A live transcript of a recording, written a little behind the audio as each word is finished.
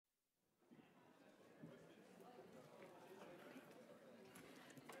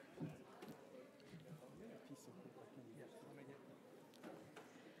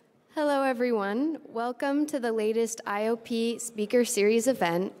everyone. Welcome to the latest IOP Speaker Series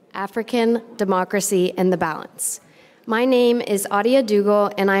event, African Democracy and the Balance. My name is Adia Dougal,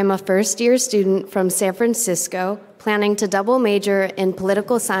 and I am a first-year student from San Francisco, planning to double major in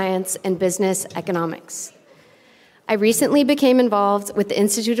political science and business economics. I recently became involved with the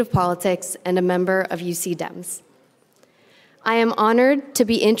Institute of Politics and a member of UC Dems. I am honored to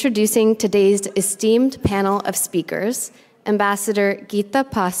be introducing today's esteemed panel of speakers, Ambassador Geetha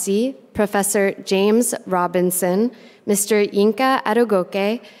Passi, Professor James Robinson, Mr. Yinka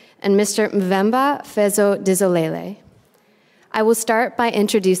Adegoke, and Mr. Mvemba Fezo Dizolele. I will start by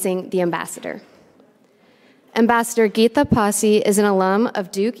introducing the ambassador. Ambassador Geetha Passi is an alum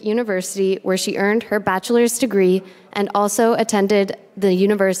of Duke University, where she earned her bachelor's degree and also attended the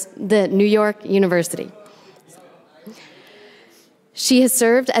New York University. She has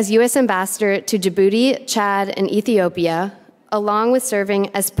served as U.S. Ambassador to Djibouti, Chad, and Ethiopia, along with serving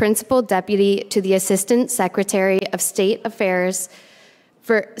as Principal Deputy to the Assistant Secretary of State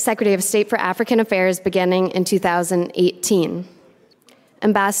for African Affairs beginning in 2018.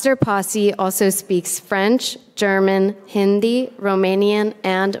 Ambassador Passi also speaks French, German, Hindi, Romanian,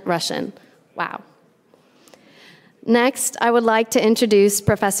 and Russian. Wow. Next, I would like to introduce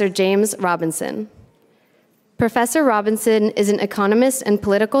Professor James Robinson. Professor Robinson is an economist and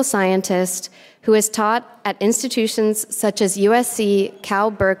political scientist who has taught at institutions such as USC, Cal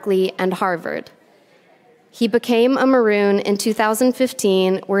Berkeley, and Harvard. He became a Maroon in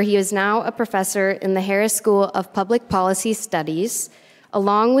 2015, where he is now a professor in the Harris School of Public Policy Studies,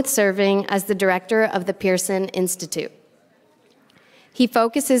 along with serving as the director of the Pearson Institute. He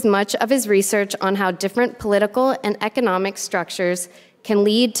focuses much of his research on how different political and economic structures can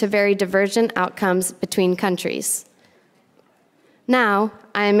lead to very divergent outcomes between countries. Now,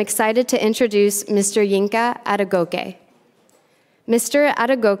 I am excited to introduce Mr. Yinka Adegoke. Mr.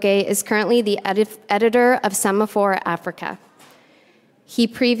 Adegoke is currently the editor of Semaphore Africa. He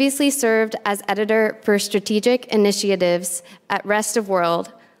previously served as editor for strategic initiatives at Rest of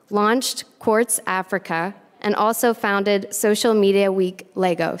World, launched Quartz Africa, and also founded Social Media Week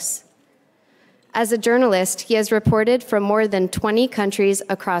Lagos. As a journalist, he has reported from more than 20 countries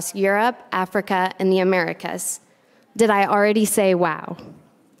across Europe, Africa, and the Americas. Did I already say wow?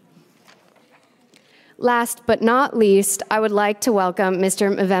 Last but not least, I would like to welcome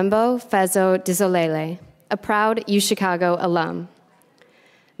Mr. Mvemba Fezo Dizolele, a proud UChicago alum.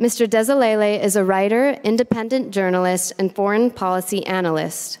 Mr. Dizolele is a writer, independent journalist, and foreign policy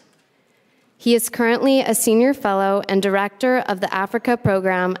analyst. He is currently a senior fellow and director of the Africa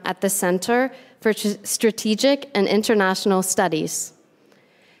program at the Center for Strategic and International Studies.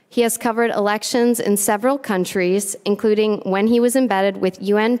 He has covered elections in several countries, including when he was embedded with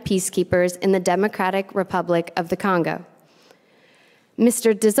UN peacekeepers in the Democratic Republic of the Congo.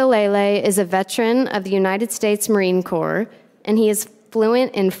 Mr. Dizolele is a veteran of the United States Marine Corps, and he is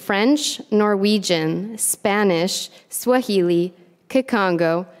fluent in French, Norwegian, Spanish, Swahili,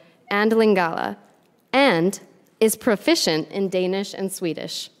 Kikongo, and Lingala, and is proficient in Danish and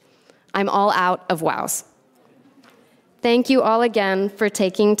Swedish. I'm all out of wows. Thank you all again for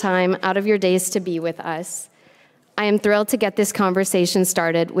taking time out of your days to be with us. I am thrilled to get this conversation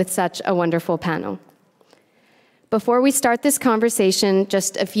started with such a wonderful panel. Before we start this conversation,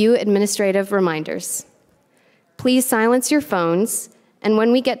 just a few administrative reminders. Please silence your phones, and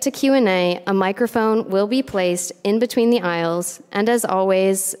when we get to Q&A, a microphone will be placed in between the aisles, and as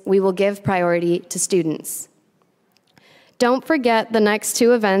always, we will give priority to students. Don't forget the next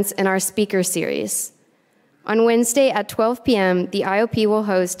two events in our speaker series. On Wednesday at 12 p.m., the IOP will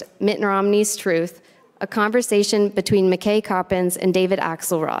host Mitt Romney's Truth, a conversation between McKay Coppins and David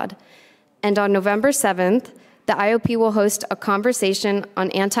Axelrod. And on November 7th, the IOP will host a conversation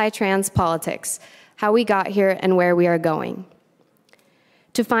on anti-trans politics, how we got here and where we are going.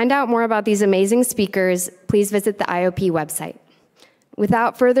 To find out more about these amazing speakers, please visit the IOP website.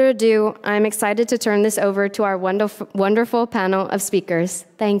 Without further ado, I'm excited to turn this over to our wonderful panel of speakers.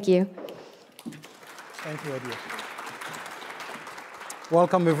 Thank you. Thank you, Adia.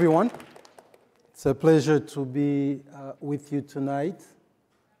 Welcome, everyone. It's a pleasure to be with you tonight.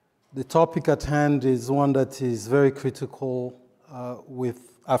 The topic at hand is one that is very critical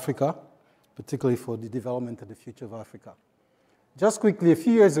with Africa, particularly for the development and the future of Africa. Just quickly, a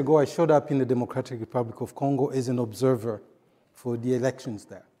few years ago, I showed up in the Democratic Republic of Congo as an observer for the elections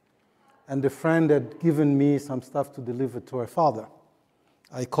there. And a friend had given me some stuff to deliver to her father.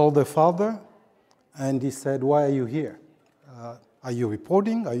 I called her father, and he said, "Why are you here? Are you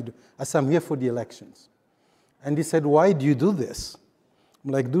reporting? I said, "I'm here for the elections." And he said, "Why do you do this?"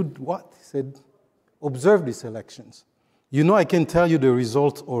 I'm like, "Dude, what?" He said, "Observe these elections. You know I can tell you the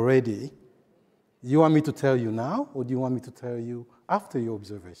result already, You want me to tell you now, or do you want me to tell you after your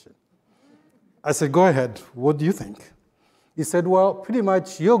observation? I said, go ahead. What do you think? He said, well, pretty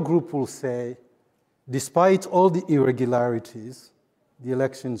much your group will say, despite all the irregularities, the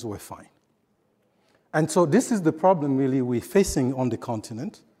elections were fine. And so this is the problem really we're facing on the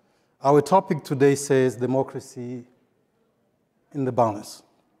continent. Our topic today says democracy in the balance.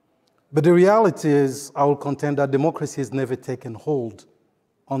 But the reality is, I will contend that democracy has never taken hold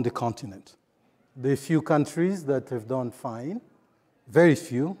on the continent. There are few countries that have done fine, very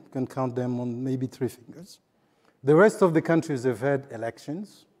few, you can count them on maybe 3 fingers. The rest of the countries have had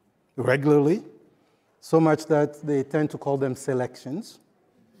elections regularly, so much that they tend to call them selections.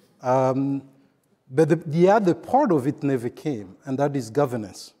 But the other part of it never came, and that is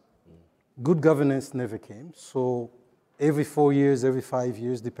governance. Good governance never came. So every 4 years, every 5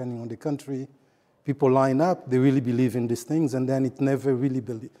 years, depending on the country, people line up, they really believe in these things, and then it never really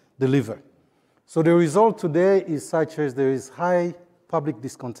delivered. So the result today is such as there is high public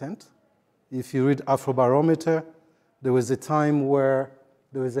discontent. If you read Afrobarometer, there was a time where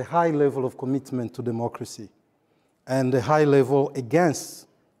there was a high level of commitment to democracy and a high level against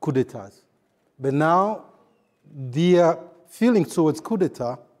coup d'etats. But now, the feeling towards coup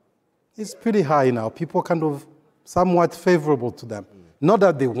d'etat is pretty high now. People are kind of somewhat favorable to them. Not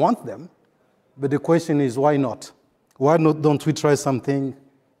that they want them, but the question is, why not? Why don't we try something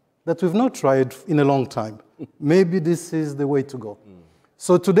that we've not tried in a long time? Maybe this is the way to go.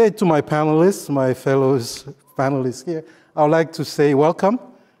 So today, to my panelists, my fellow panelists here, I would like to say welcome.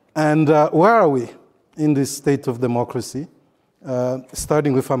 And where are we in this state of democracy?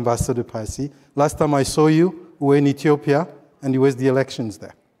 Starting with Ambassador Passy. Last time I saw you, we were in Ethiopia, and it was the elections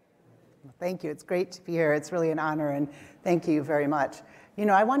there. Thank you. It's great to be here. It's really an honor, and thank you very much. You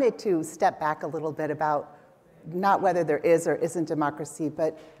know, I wanted to step back a little bit about not whether there is or isn't democracy,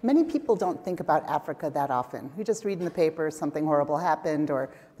 but many people don't think about Africa that often. You just read in the paper something horrible happened, or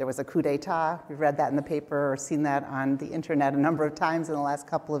there was a coup d'etat. We've read that in the paper or seen that on the internet a number of times in the last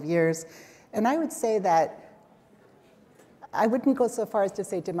couple of years. And I would say that I wouldn't go so far as to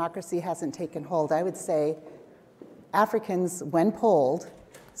say democracy hasn't taken hold. I would say Africans, when polled,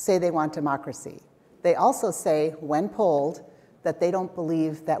 say they want democracy. They also say, when polled, that they don't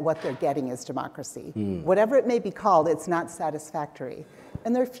believe that what they're getting is democracy. Whatever it may be called, it's not satisfactory.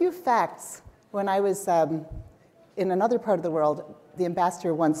 And there are a few facts. When I was in another part of the world, the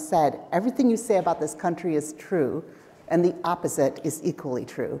ambassador once said, everything you say about this country is true, and the opposite is equally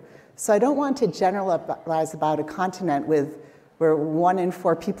true. So I don't want to generalize about a continent where 1 in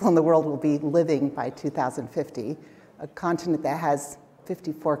 4 people in the world will be living by 2050, a continent that has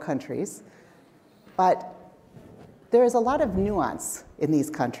 54 countries. But there is a lot of nuance in these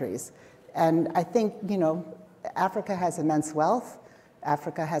countries. And I think, you know, Africa has immense wealth.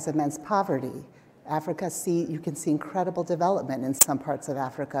 Africa has immense poverty. You can see incredible development in some parts of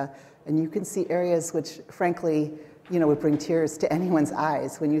Africa. And you can see areas which, frankly, you know, would bring tears to anyone's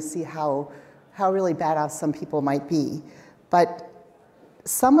eyes when you see how really bad off some people might be. But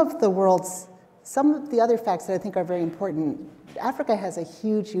some of the other facts that I think are very important, Africa has a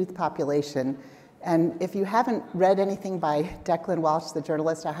huge youth population. And if you haven't read anything by Declan Walsh, the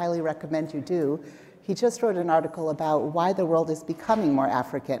journalist, I highly recommend you do. He just wrote an article about why the world is becoming more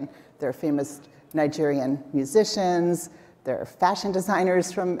African. There are famous Nigerian musicians, there are fashion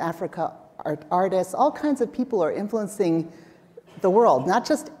designers from Africa, artists, all kinds of people are influencing the world, not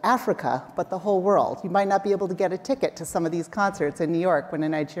just Africa, but the whole world. You might not be able to get a ticket to some of these concerts in New York when a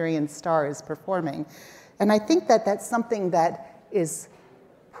Nigerian star is performing. And I think that that's something that is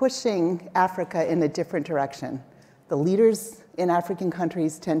pushing Africa in a different direction. The leaders in African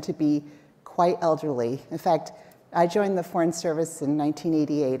countries tend to be quite elderly. In fact, I joined the Foreign Service in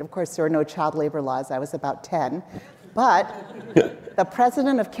 1988. Of course, there were no child labor laws. I was about 10. But the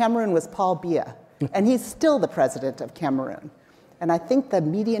president of Cameroon was Paul Biya, and he's still the president of Cameroon. And I think the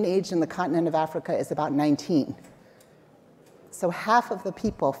median age in the continent of Africa is about 19. So half of the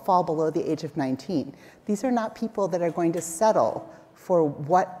people fall below the age of 19. These are not people that are going to settle for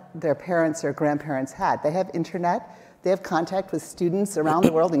what their parents or grandparents had. They have internet, they have contact with students around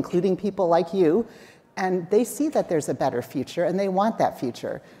the world, including people like you, and they see that there's a better future, and they want that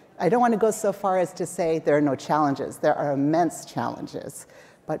future. I don't want to go so far as to say there are no challenges. There are immense challenges.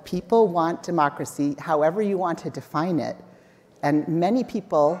 But people want democracy, however you want to define it. And many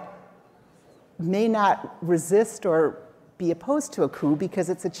people may not resist or be opposed to a coup because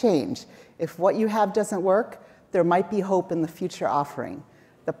it's a change. If what you have doesn't work, there might be hope in the future offering.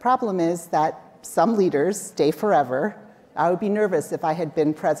 The problem is that some leaders stay forever. I would be nervous if I had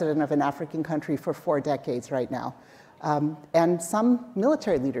been president of an African country for 4 decades right now. And some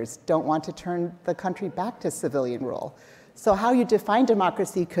military leaders don't want to turn the country back to civilian rule. So how you define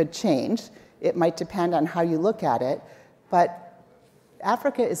democracy could change. It might depend on how you look at it. But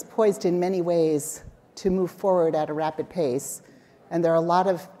Africa is poised in many ways to move forward at a rapid pace. And there are a lot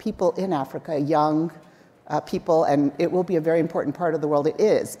of people in Africa, young people, and it will be a very important part of the world. It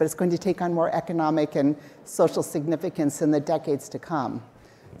is, but it's going to take on more economic and social significance in the decades to come.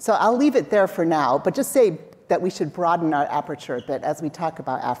 So I'll leave it there for now, but just say that we should broaden our aperture a bit as we talk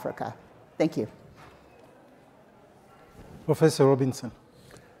about Africa. Thank you. Professor Robinson.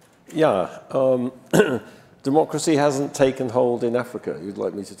 Yeah, democracy hasn't taken hold in Africa. You'd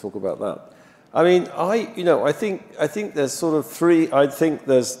like me to talk about that? I mean, I think there's sort of three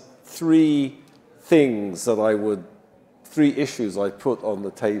things that three issues I put on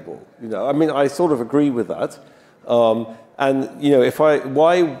the table. I mean, I sort of agree with that. And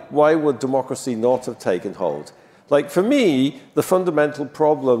why would democracy not have taken hold? Like for me, the fundamental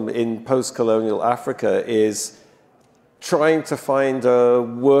problem in post-colonial Africa is trying to find a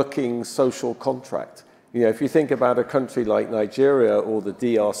working social contract. If you think about a country like Nigeria or the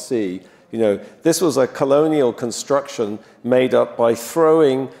DRC, this was a colonial construction made up by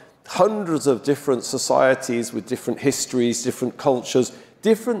throwing hundreds of different societies with different histories, different cultures,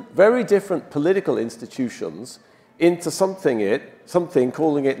 very different political institutions into something,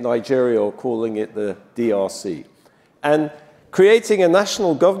 calling it Nigeria or calling it the DRC. And creating a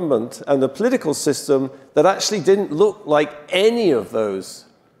national government and a political system that actually didn't look like any of those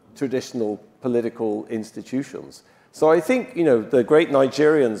traditional political institutions. So I think, the great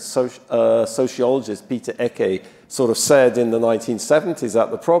Nigerian sociologist Peter Eke sort of said in the 1970s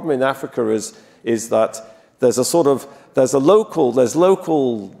that the problem in Africa is that there's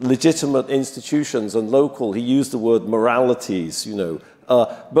local legitimate institutions and he used the word moralities,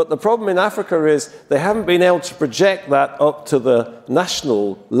 but the problem in Africa is they haven't been able to project that up to the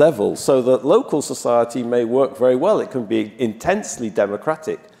national level so that local society may work very well. It can be intensely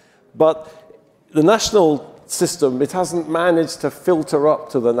democratic. But the national system, it hasn't managed to filter up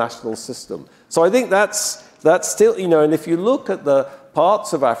to the national system. So I think that's still, and if you look at the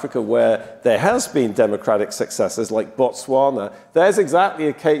parts of Africa where there has been democratic successes, like Botswana, there's exactly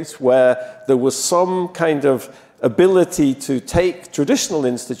a case where there was some kind of ability to take traditional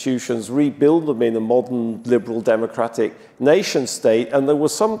institutions, rebuild them in a modern, liberal, democratic nation state, and there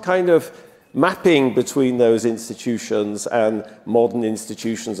was some kind of mapping between those institutions and modern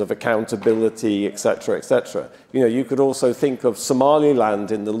institutions of accountability, et cetera, et cetera. You could also think of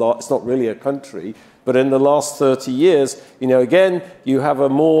Somaliland it's not really a country, but in the last 30 years, again, you have a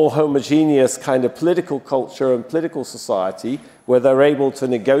more homogeneous kind of political culture and political society where they're able to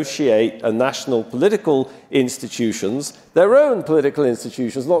negotiate a national political institutions, their own political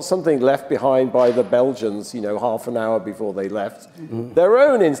institutions, not something left behind by the Belgians, half an hour before they left. Mm-hmm. Their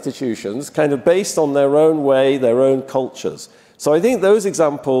own institutions, kind of based on their own way, their own cultures. So I think those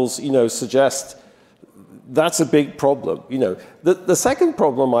examples, suggest that's a big problem. The second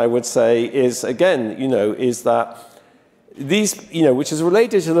problem I would say is, again, is that these, which is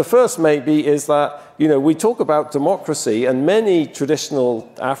related to the first maybe, is that, we talk about democracy and many traditional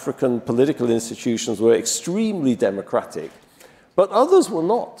African political institutions were extremely democratic, but others were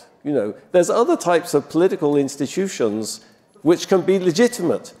not. There's other types of political institutions which can be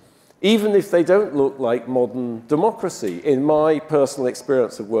legitimate, even if they don't look like modern democracy, in my personal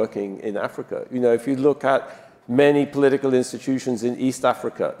experience of working in Africa. If you look at many political institutions in East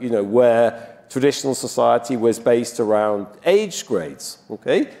Africa, where traditional society was based around age grades,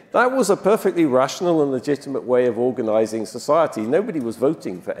 okay? That was a perfectly rational and legitimate way of organizing society. Nobody was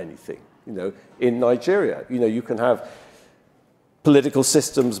voting for anything, in Nigeria. You can have political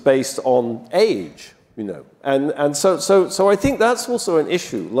systems based on age, And so I think that's also an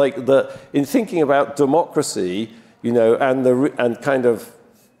issue, like in thinking about democracy, and kind of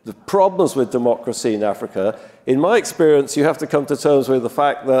the problems with democracy in Africa, in my experience, you have to come to terms with the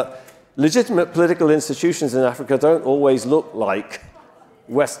fact that legitimate political institutions in Africa don't always look like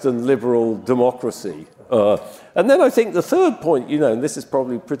Western liberal democracy. And then I think the third point, and this is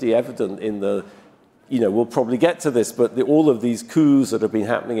probably pretty evident in the, we'll probably get to this, but all of these coups that have been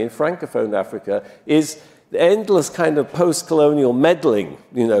happening in Francophone Africa is the endless kind of post-colonial meddling,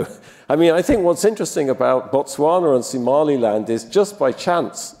 I mean, I think what's interesting about Botswana and Somaliland is just by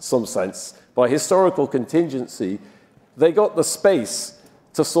chance, some sense, by historical contingency, they got the space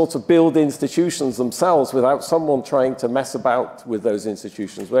to sort of build institutions themselves without someone trying to mess about with those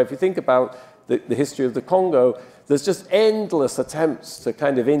institutions. Where if you think about the history of the Congo, there's just endless attempts to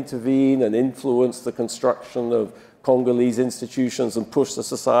kind of intervene and influence the construction of Congolese institutions and push the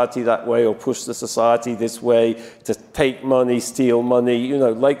society that way or push the society this way, to take money, steal money, you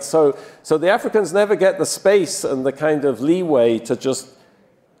know, like so the Africans never get the space and the kind of leeway to just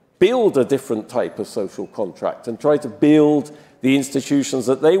build a different type of social contract and try to build the institutions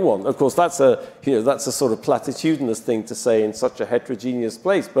that they want. Of course, that's a sort of platitudinous thing to say in such a heterogeneous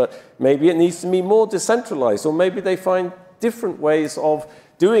place, but maybe it needs to be more decentralized, or maybe they find different ways of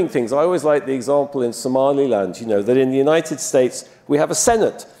doing things. I always like the example in Somaliland, you know, that in the United States we have a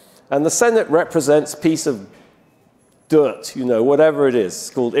Senate, and the Senate represents a piece of dirt, you know, whatever it is. It's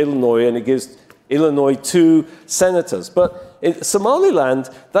called Illinois, and it gives Illinois 2 senators. But in Somaliland,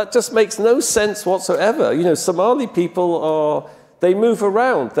 that just makes no sense whatsoever. You know, Somali people they move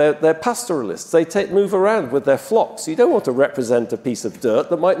around. They're pastoralists. They move around with their flocks. You don't want to represent a piece of dirt.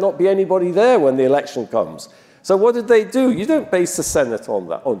 There might not be anybody there when the election comes. So what did they do? You don't base the Senate on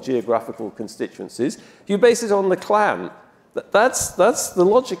that, on geographical constituencies. You base it on the clan. That's the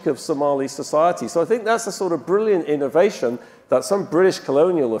logic of Somali society. So I think that's a sort of brilliant innovation that some British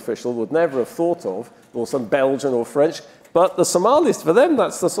colonial official would never have thought of, or some Belgian or French. But the Somalis, for them,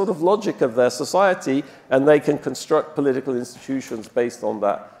 that's the sort of logic of their society, and they can construct political institutions based on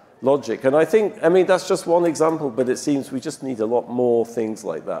that logic. And I think, I mean, that's just one example, but it seems we just need a lot more things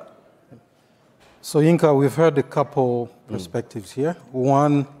like that. So, Yinka, we've heard a couple perspectives here.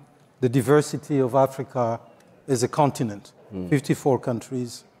 One, the diversity of Africa as a continent. 54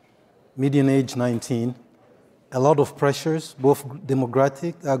 countries, median age 19, a lot of pressures, both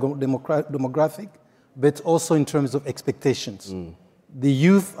demographic, but also in terms of expectations. The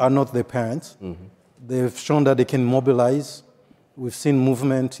youth are not their parents. They've shown that they can mobilize. We've seen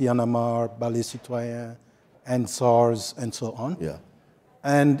movement, Yanamar, Ballet Citoyen, and SARS, and so on. Yeah.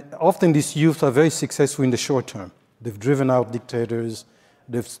 And often these youth are very successful in the short term. They've driven out dictators.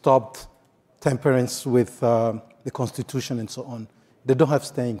 They've stopped temperance with the constitution and so on. They don't have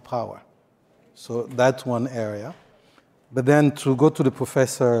staying power. So that's one area. But then to go to the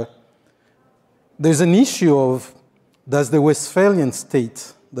professor, there's an issue of, does the Westphalian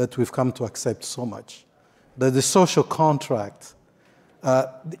state that we've come to accept so much, that the social contract,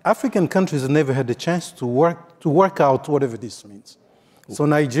 the African countries have never had a chance to work out whatever this means. So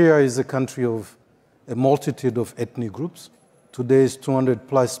Nigeria is a country of a multitude of ethnic groups. Today is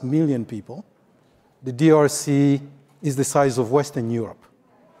 200+ million people. The DRC is the size of Western Europe.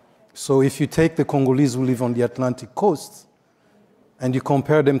 So if you take the Congolese who live on the Atlantic coast and you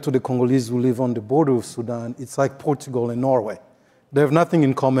compare them to the Congolese who live on the border of Sudan, it's like Portugal and Norway. They have nothing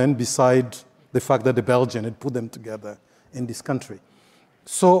in common besides the fact that the Belgian had put them together in this country.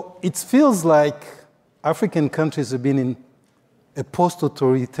 So it feels like African countries have been in a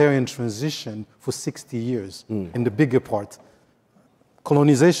post-authoritarian transition for 60 years in the bigger part.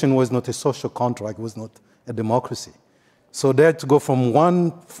 Colonization was not a social contract, was not a democracy. So they had to go from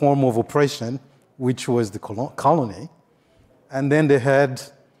one form of oppression, which was the colony, and then they had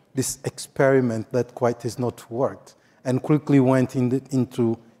this experiment that quite has not worked, and quickly went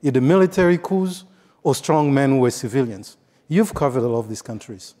into either military coups or strong men who were civilians. You've covered a lot of these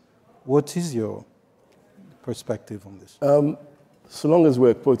countries. What is your perspective on this? So long as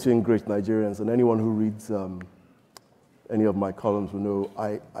we're quoting great Nigerians, and anyone who reads any of my columns will know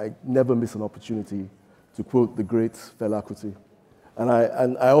I never miss an opportunity to quote the great Fela Kuti. And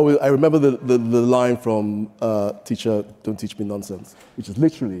I remember the line from Teacher, Don't Teach Me Nonsense, which is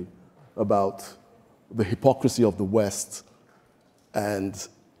literally about the hypocrisy of the West, and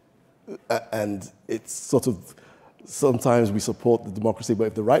it's sort of, sometimes we support the democracy, but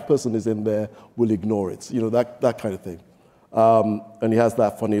if the right person is in there, we'll ignore it. You know, that kind of thing. And he has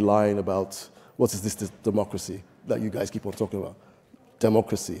that funny line about, what is this democracy that you guys keep on talking about?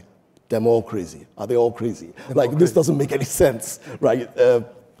 Democracy. Them all crazy. Are they all crazy? Like, this doesn't make any sense, right?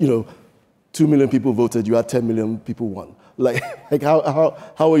 You know, 2 million people voted, you had 10 million people won. Like how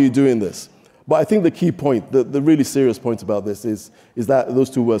are you doing this? But I think the key point, the really serious point about this is that those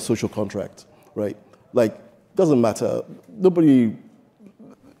two were social contract, right? Like, doesn't matter.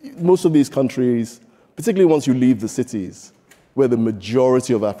 Most of these countries, particularly once you leave the cities, where the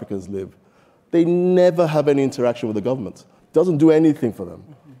majority of Africans live, they never have any interaction with the government. It doesn't do anything for them.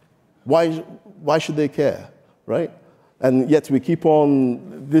 Why should they care, right? And yet we keep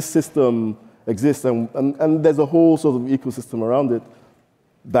on, this system exists, and there's a whole sort of ecosystem around it,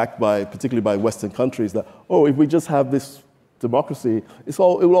 backed by, particularly by Western countries, that, oh, if we just have this democracy, it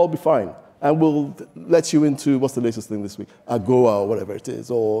will all be fine. And we'll let you into, what's the latest thing this week? AGOA or whatever it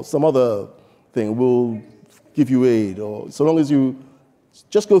is, or some other thing. We'll give you aid, or so long as you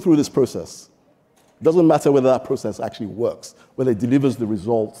just go through this process. It doesn't matter whether that process actually works, whether it delivers the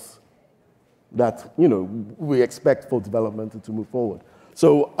results that, you know, we expect for development to move forward.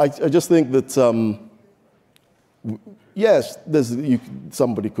 So I just think that, yes,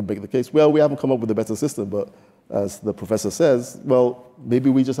 somebody could make the case, well, we haven't come up with a better system, but as the professor says, well, maybe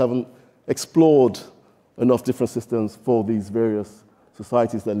we just haven't explored enough different systems for these various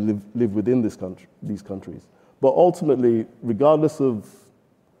societies that live within these countries. But ultimately, regardless of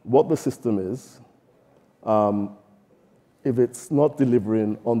what the system is, if it's not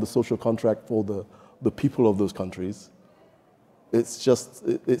delivering on the social contract for the people of those countries, it's just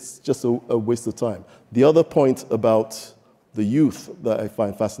a waste of time. The other point about the youth that I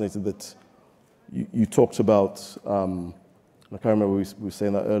find fascinating that you talked about, I can't remember if we were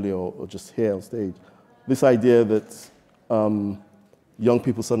saying that earlier or just here on stage, this idea that young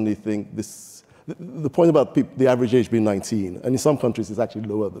people suddenly think this, the point about the average age being 19, and in some countries it's actually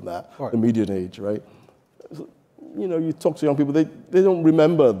lower than that, right. The median age, right? You know, you talk to young people, they don't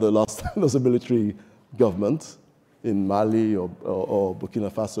remember the last time there was a military government in Mali or Burkina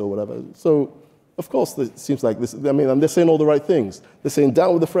Faso or whatever. So, of course, it seems like this, I mean, and they're saying all the right things. They're saying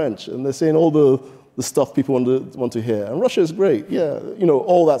down with the French, and they're saying all the stuff people want to hear. And Russia is great, yeah, you know,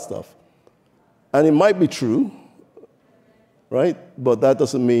 all that stuff. And it might be true, right? But that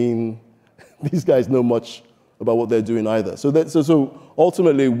doesn't mean these guys know much about what they're doing either. So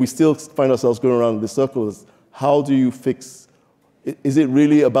ultimately, we still find ourselves going around in this circle. How do you fix? Is it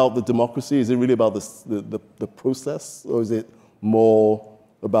really about the democracy? Is it really about the process, or is it more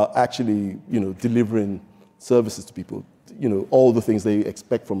about actually, you know, delivering services to people? You know, all the things they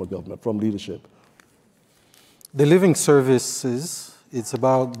expect from a government, from leadership. Delivering services, it's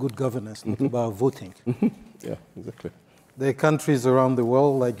about good governance, not about voting. Yeah, exactly. There are countries around the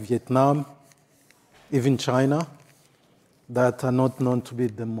world like Vietnam, even China, that are not known to be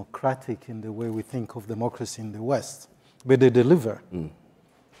democratic in the way we think of democracy in the West, but they deliver.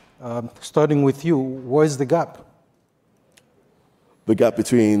 Starting with you, where's the gap? The gap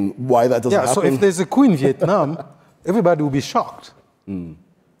between why that doesn't happen? So if there's a coup in Vietnam, everybody will be shocked.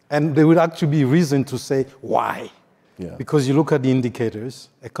 And there would actually be reason to say, why? Yeah. Because you look at the indicators,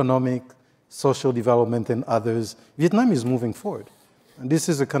 economic, social development, and others, Vietnam is moving forward. And this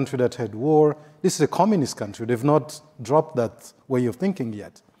is a country that had war. This is a communist country. They've not dropped that way of thinking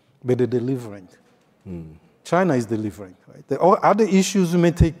yet, but they're delivering. China is delivering. Right? There are other issues, you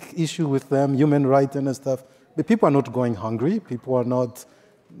may take issue with them, human rights and stuff, but people are not going hungry. People are not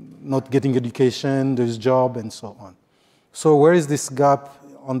getting education, there's job, and so on. So where is this gap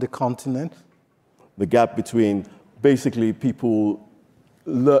on the continent? The gap between basically people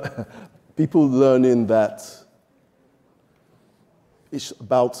learning that it's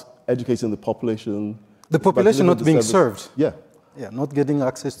about educating the population. The population not being served. Yeah. Yeah, not getting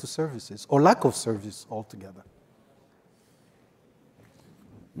access to services, or lack of service altogether.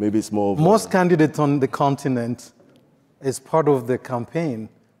 Maybe it's more... Most candidates on the continent, as part of the campaign,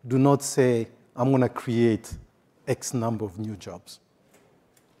 do not say, I'm going to create X number of new jobs.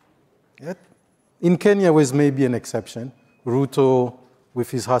 Yet, in Kenya was maybe an exception. Ruto,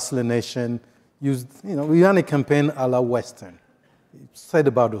 with his Hustler Nation, we ran a campaign a la Western. He said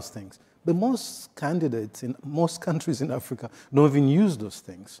about those things. But most candidates in most countries in Africa don't even use those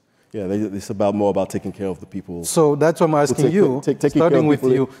things. Yeah, it's more about taking care of the people. So that's what I'm asking you, starting with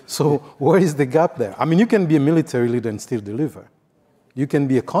you. So where is the gap there? I mean, you can be a military leader and still deliver. You can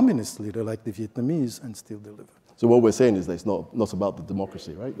be a communist leader like the Vietnamese and still deliver. So what we're saying is that it's not about the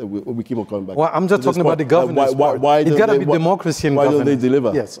democracy, right? We keep on coming back. Well, I'm just talking about the governance part. It's got to be democracy and governance. Why don't they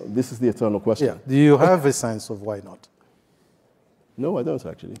deliver? Yes. This is the eternal question. Yeah. Do you have a sense of why not? No, I don't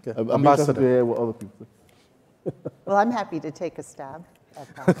actually. Okay. I'm interested to hear what other people say. Well, I'm happy to take a stab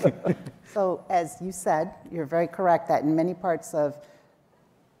at that. So, as you said, you're very correct that in many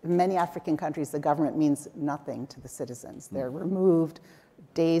African countries, the government means nothing to the citizens. They're removed,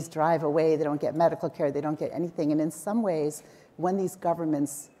 days drive away, they don't get medical care, they don't get anything. And in some ways, when these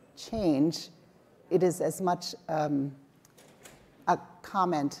governments change, it is as much a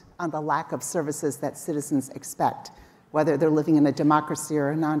comment on the lack of services that citizens expect, whether they're living in a democracy or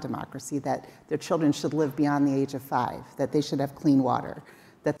a non-democracy, that their children should live beyond the age of 5, that they should have clean water,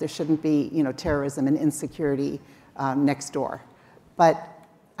 that there shouldn't be, terrorism and insecurity next door. But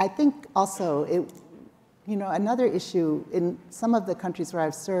I think also, another issue in some of the countries where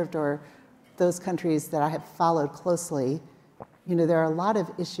I've served or those countries that I have followed closely, there are a lot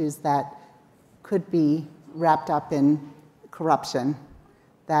of issues that could be wrapped up in corruption,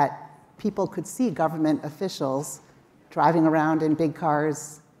 that people could see government officials driving around in big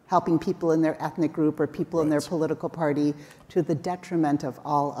cars, helping people in their ethnic group or people in their political party to the detriment of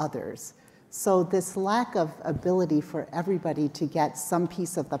all others. So this lack of ability for everybody to get some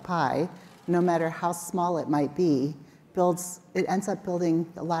piece of the pie no matter how small it might be, it ends up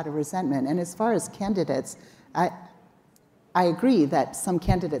building a lot of resentment. And as far as candidates, I agree that some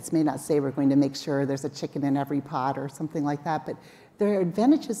candidates may not say we're going to make sure there's a chicken in every pot or something like that, but there are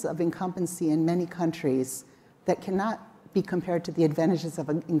advantages of incumbency in many countries that cannot be compared to the advantages of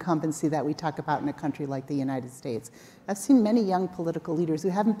incumbency that we talk about in a country like the United States. I've seen many young political leaders who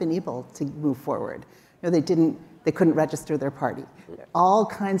haven't been able to move forward. They couldn't register their party. All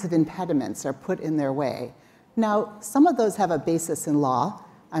kinds of impediments are put in their way. Now, some of those have a basis in law.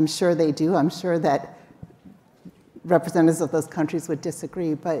 I'm sure they do. I'm sure that representatives of those countries would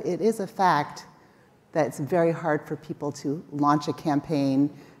disagree, but it is a fact that it's very hard for people to launch a campaign,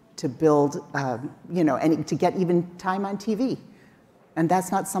 to build, and to get even time on TV. And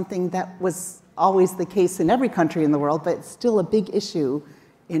that's not something that was always the case in every country in the world, but it's still a big issue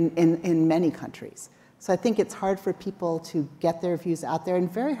in many countries. So I think it's hard for people to get their views out there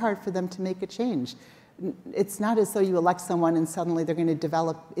and very hard for them to make a change. It's not as though you elect someone and suddenly they're going to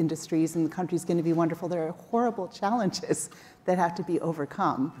develop industries and the country's going to be wonderful. There are horrible challenges that have to be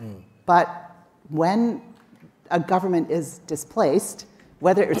overcome. But when a government is displaced,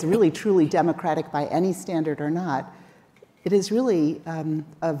 whether it's really truly democratic by any standard or not, it is really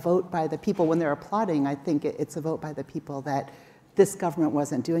a vote by the people. When they're applauding, I think it's a vote by the people that this government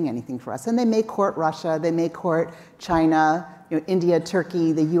wasn't doing anything for us. And they may court Russia, they may court China, India,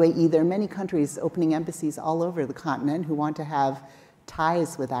 Turkey, the UAE. There are many countries opening embassies all over the continent who want to have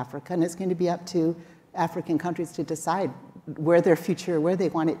ties with Africa, and it's going to be up to African countries to decide where their future, where they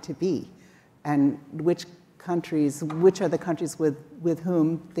want it to be, and which are the countries with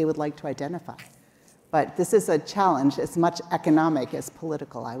whom they would like to identify. But this is a challenge as much economic as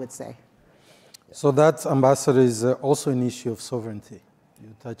political, I would say. So that, Ambassador, is also an issue of sovereignty.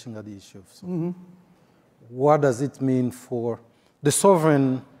 You're touching on the issue of sovereignty. What does it mean for the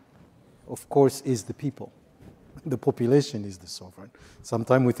sovereign? Of course, is the people. The population is the sovereign.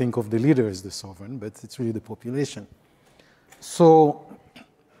 Sometimes we think of the leader as the sovereign, but it's really the population. So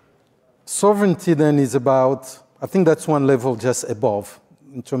sovereignty then is about, I think that's one level just above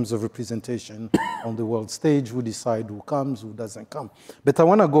in terms of representation on the world stage, who decide who comes, who doesn't come. But I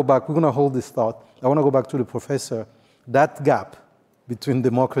want to go back, we're going to hold this thought. I want to go back to the professor, that gap between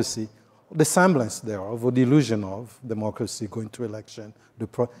democracy, the semblance thereof, or the illusion of democracy going to election,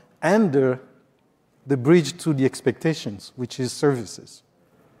 and the bridge to the expectations, which is services.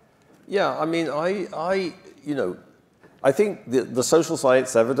 Yeah, I mean, I think the social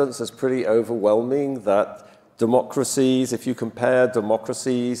science evidence is pretty overwhelming that democracies, if you compare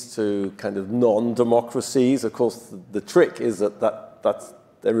democracies to kind of non-democracies, of course, the trick is that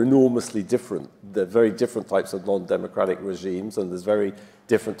they're enormously different. They're very different types of non-democratic regimes, and there's very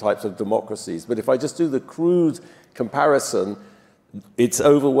different types of democracies. But if I just do the crude comparison, it's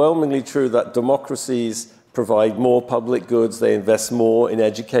overwhelmingly true that democracies provide more public goods, they invest more in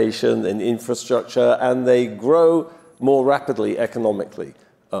education and infrastructure, and they grow more rapidly economically.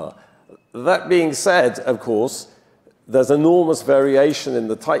 That being said, of course, there's enormous variation in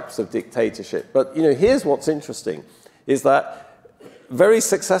the types of dictatorship. But here's what's interesting, is that very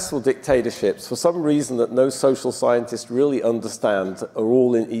successful dictatorships, for some reason that no social scientists really understand, are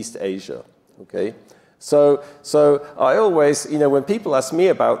all in East Asia. Okay? So I always, when people ask me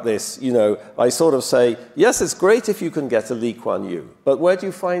about this, I sort of say, yes, it's great if you can get a Lee Kuan Yew, but where do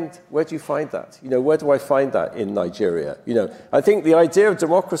you find that? Where do I find that in Nigeria? I think the idea of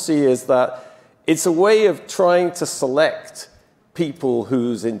democracy is that it's a way of trying to select people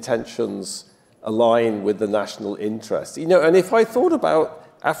whose intentions align with the national interest. And if I thought about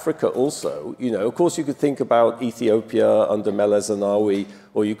Africa also, of course you could think about Ethiopia under Meles Zenawi,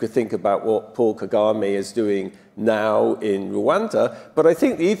 or you could think about what Paul Kagame is doing now in Rwanda. But I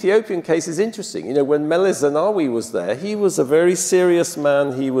think the Ethiopian case is interesting. When Meles Zenawi was there, he was a very serious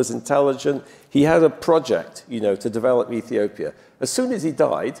man. He was intelligent. He had a project, to develop Ethiopia. As soon as he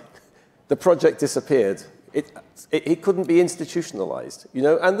died, the project disappeared. It couldn't be institutionalized,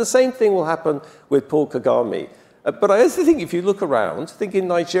 And the same thing will happen with Paul Kagame. But I also think if you look around, think in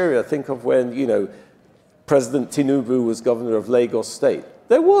Nigeria, think of when, President Tinubu was governor of Lagos State.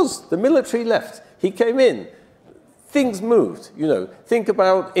 The military left. He came in. Things moved, Think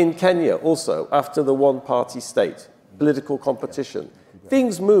about in Kenya also, after the one-party state, political competition.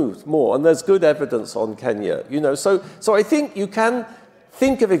 Things moved more, and there's good evidence on Kenya, So I think you can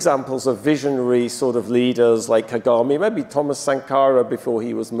think of examples of visionary sort of leaders like Kagame, maybe Thomas Sankara before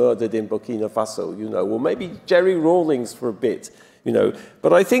he was murdered in Burkina Faso, or maybe Jerry Rawlings for a bit,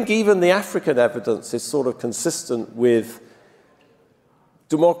 But I think even the African evidence is sort of consistent with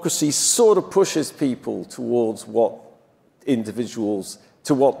democracy sort of pushes people towards what individuals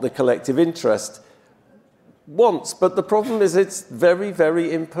to what the collective interest wants. But the problem is it's very,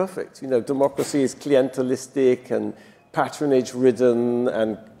 very imperfect. You know, democracy is clientelistic and patronage-ridden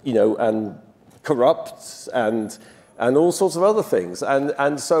and, you know, and corrupt and all sorts of other things.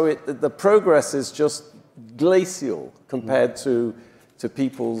 And so the progress is just glacial compared to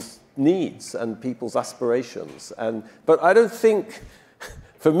people's needs and people's aspirations. But I don't think,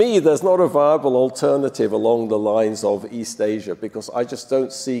 for me, there's not a viable alternative along the lines of East Asia, because I just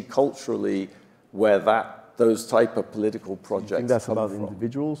don't see culturally where those type of political projects Do you think that's come about from.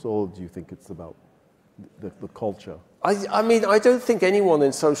 individuals, or do you think it's about the culture? I mean, I don't think anyone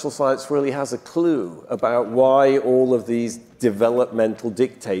in social science really has a clue about why all of these developmental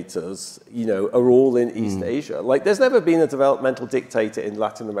dictators, you know, are all in East Asia. Like, there's never been a developmental dictator in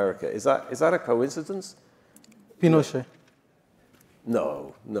Latin America. Is that a coincidence? Pinochet.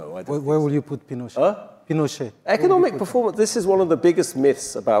 No, I don't. Where will you put Pinochet? Huh? Pinochet. Economic performance, this is one of the biggest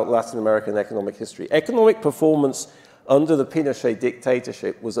myths about Latin American economic history. Economic performance under the Pinochet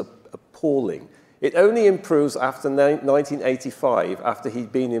dictatorship was appalling. It only improves after 1985, after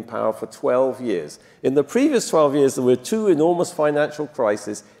he'd been in power for 12 years. In the previous 12 years, there were two enormous financial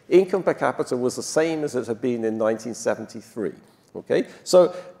crises. Income per capita was the same as it had been in 1973. Okay?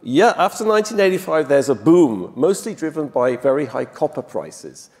 So, yeah, after 1985, there's a boom, mostly driven by very high copper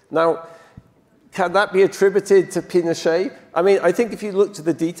prices. Now, can that be attributed to Pinochet? I mean, I think if you looked at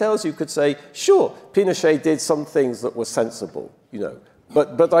the details, you could say, sure, Pinochet did some things that were sensible, you know.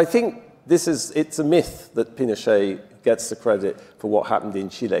 But I think it's a myth that Pinochet gets the credit for what happened in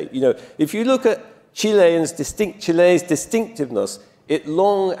Chile. You know, if you look at Chile's distinctiveness, it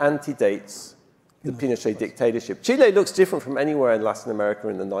long antedates the Pinochet dictatorship. Chile looks different from anywhere in Latin America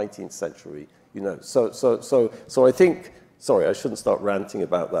in the 19th century, you know. So I think, sorry, I shouldn't start ranting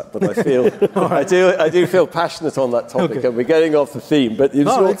about that, but I feel, I do feel passionate on that topic, Okay. and we're getting off the theme. But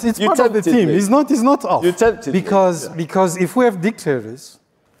it's part of the theme. Me. It's not off. You tempted me, because if we have dictators,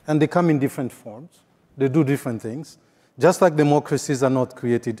 and they come in different forms, they do different things, just like democracies are not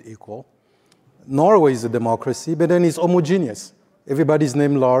created equal. Norway is a democracy, but then it's homogeneous. Everybody's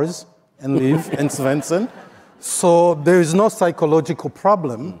named Lars and Liv and Svensson. So there is no psychological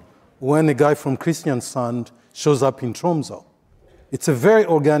problem when a guy from Kristiansand shows up in Tromsø. It's a very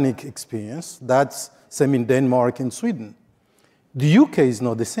organic experience. That's same in Denmark and Sweden. The UK is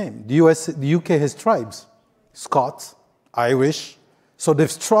not the same. The UK has tribes, Scots, Irish. So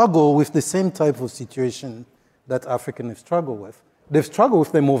they've struggled with the same type of situation that Africans have struggled with. They've struggled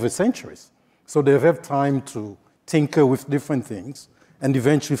with them over centuries. So they've had time to tinker with different things and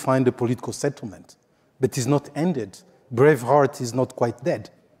eventually find a political settlement. But it's not ended. Braveheart is not quite dead,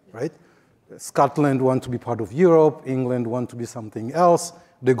 right? Scotland want to be part of Europe. England want to be something else.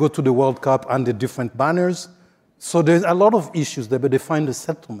 They go to the World Cup under different banners. So there's a lot of issues there, but they find a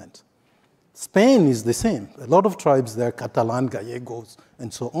settlement. Spain is the same. A lot of tribes there, Catalan, Gallegos,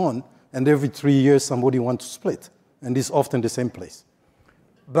 and so on. And every 3 years, somebody wants to split. And it's often the same place.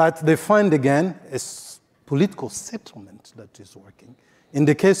 But they find, again, a political settlement that is working. In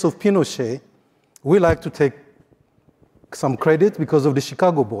the case of Pinochet, we like to take some credit because of the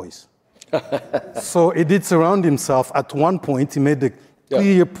Chicago Boys. So he did surround himself. At one point, he made a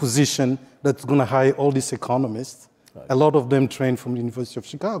clear position that's going to hire all these economists. Right. A lot of them trained from the University of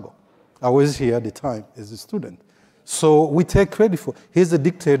Chicago. I was here at the time as a student. So we take credit for, here's a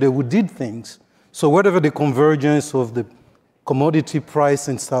dictator who did things. So whatever the convergence of the commodity price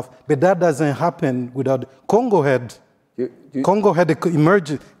and stuff, but that doesn't happen without, Congo had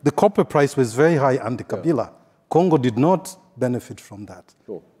emerged, the copper price was very high under Kabila. Congo did not benefit from that.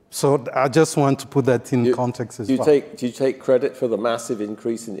 Cool. So I just want to put that in context as well. Do you take credit for the massive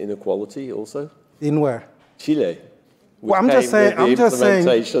increase in inequality also? In where? Chile. Well, I'm just saying,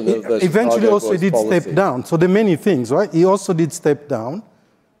 eventually also he did step down. So there are many things, right? He also did step down,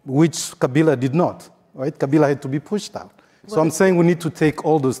 which Kabila did not, right? Kabila had to be pushed out. So I'm saying we need to take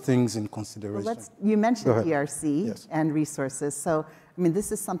all those things in consideration. Well, you mentioned DRC and resources. So, I mean,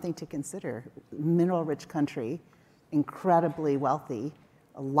 this is something to consider. Mineral-rich country, incredibly wealthy.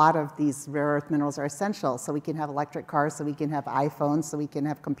 A lot of these rare earth minerals are essential. So we can have electric cars, so we can have iPhones, so we can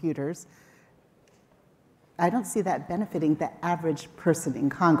have computers. I don't see that benefiting the average person in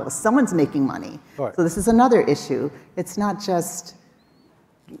Congo. Someone's making money. Right. So this is another issue. It's not just,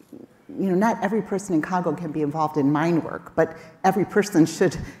 not every person in Congo can be involved in mine work, but every person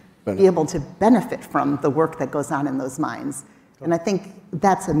should be able to benefit from the work that goes on in those mines. And I think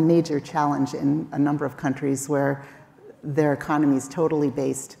that's a major challenge in a number of countries where their economy is totally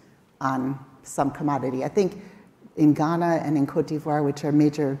based on some commodity. I think in Ghana and in Cote d'Ivoire, which are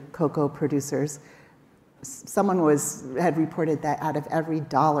major cocoa producers, someone had reported that out of every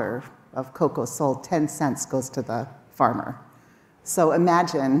 $1 of cocoa sold, 10 cents goes to the farmer. So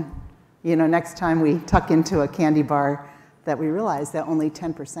imagine, next time we tuck into a candy bar, that we realize that only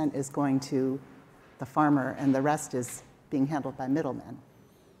 10% is going to the farmer and the rest is being handled by middlemen.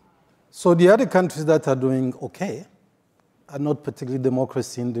 So the other countries that are doing okay are not particularly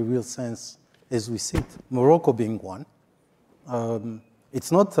democracy in the real sense as we see it, Morocco being one.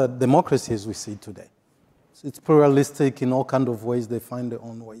 It's not a democracy as we see it today. It's pluralistic in all kinds of ways. They find their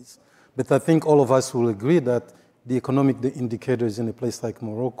own ways. But I think all of us will agree that the economic indicators in a place like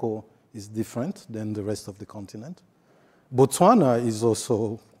Morocco is different than the rest of the continent. Botswana is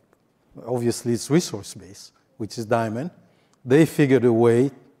also, obviously, it's resource-based, which is diamond. They figured a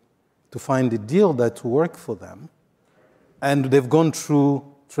way to find a deal that worked for them. And they've gone through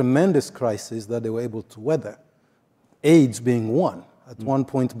tremendous crises that they were able to weather, AIDS being one. At one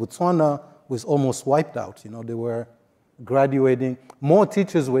point, Botswana was almost wiped out. They were graduating. More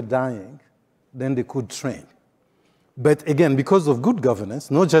teachers were dying than they could train. But again, because of good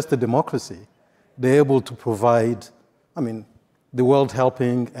governance, not just a democracy, they're able to provide, the world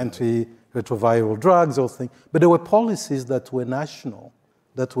helping antiretroviral drugs, those things. But there were policies that were national,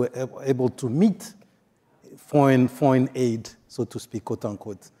 that were able to meet foreign aid, so to speak, quote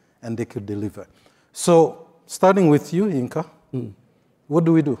unquote, and they could deliver. So, starting with you, Yinka, what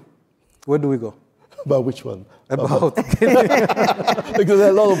do we do? Where do we go? About which one? About because there are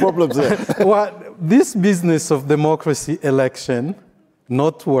a lot of problems there. Well, this business of democracy election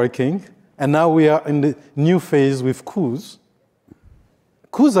not working, and now we are in the new phase with coups.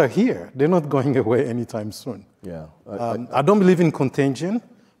 Coups are here. They're not going away anytime soon. Yeah. I don't believe in contagion,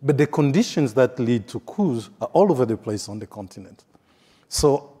 but the conditions that lead to coups are all over the place on the continent.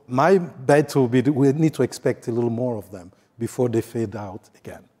 So my bet will be that we need to expect a little more of them before they fade out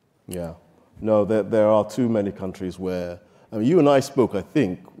again. Yeah. No, there are too many countries where, you and I spoke, I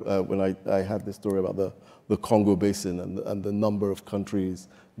think, when I had this story about the Congo Basin and the number of countries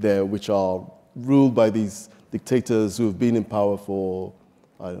there which are ruled by these dictators who have been in power for,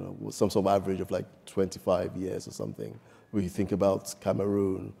 I don't know, some sort of average of like 25 years or something. When you think about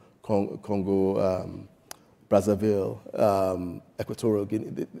Cameroon, Congo, Brazzaville, Equatorial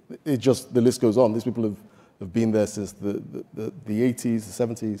Guinea, the list goes on. These people have been there since the 80s, the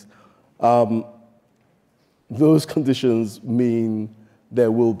 70s. Those conditions mean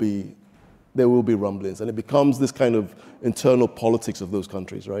there will be rumblings, and it becomes this kind of internal politics of those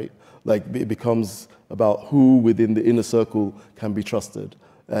countries, right? Like it becomes about who within the inner circle can be trusted,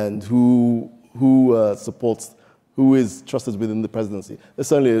 and who supports, who is trusted within the presidency. There's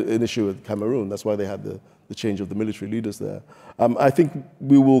certainly an issue with Cameroon. That's why they had the change of the military leaders there. I think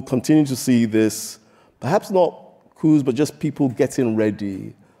we will continue to see this, perhaps not coups, but just people getting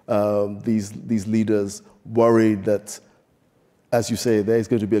ready. These leaders worried that, as you say, there is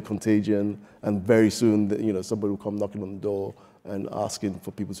going to be a contagion, and very soon, somebody will come knocking on the door and asking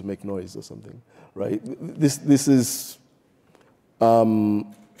for people to make noise or something, right? This is.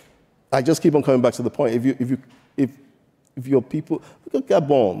 I just keep on coming back to the point. If your people look at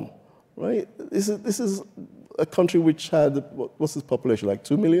Gabon, right? This is a country which had what's its population, like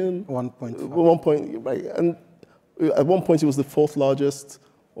 2 million? 1.5. 1 point, right? And at one point, it was the 4th largest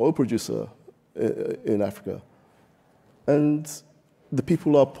oil producer in Africa. And the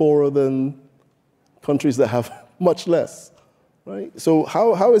people are poorer than countries that have much less, right? So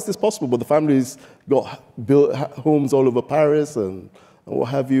how is this possible? But the families built homes all over Paris and what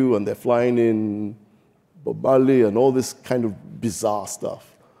have you, and they're flying in Bali and all this kind of bizarre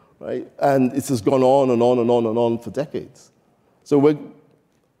stuff, right? And it's just gone on and on and on and on for decades. So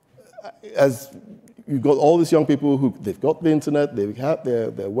as you've got all these young people who, they've got the internet,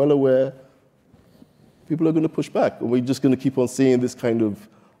 they're well aware, people are going to push back. And we're just going to keep on seeing this kind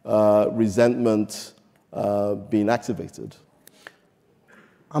of resentment being activated.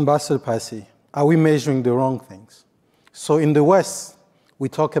 Ambassador Passy, are we measuring the wrong things? So in the West, we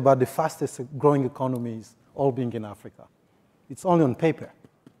talk about the fastest growing economies all being in Africa. It's only on paper,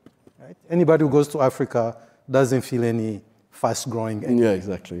 right? Anybody who goes to Africa doesn't feel any fast growing anymore. Yeah,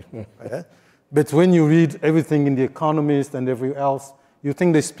 exactly. Right? But when you read everything in The Economist and everywhere else, you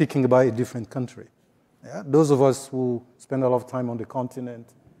think they're speaking about a different country. Yeah? Those of us who spend a lot of time on the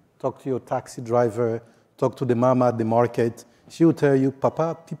continent, talk to your taxi driver, talk to the mama at the market, she will tell you,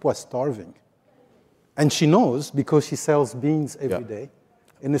 Papa, people are starving. And she knows because she sells beans every day.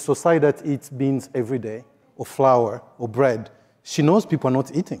 In a society that eats beans every day, or flour, or bread, she knows people are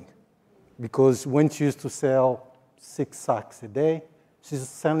not eating. Because when she used to sell 6 sacks a day, she's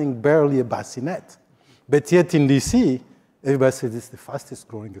selling barely a bassinet. But yet in DC, everybody says it's the fastest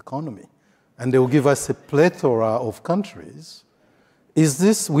growing economy. and they will give us a plethora of countries. Is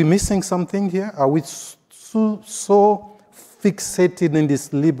this, we missing something here? Are we so fixated in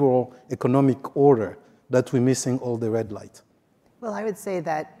this liberal economic order that we're missing all the red light? Well, I would say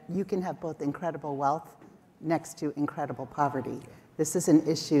that you can have both incredible wealth next to incredible poverty. This is an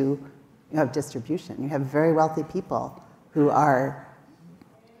issue of distribution. You have very wealthy people who are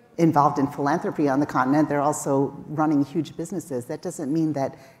involved in philanthropy on the continent. They're also running huge businesses. That doesn't mean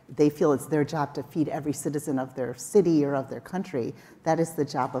that they feel it's their job to feed every citizen of their city or of their country. That is the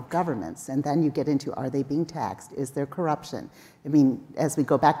job of governments. And then you get into, are they being taxed? Is there corruption? I mean, as we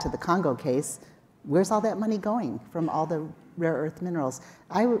go back to the Congo case, where's all that money going from all the rare earth minerals?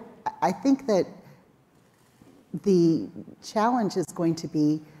 I think that the challenge is going to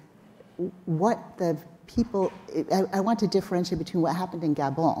be what the people, I want to differentiate between what happened in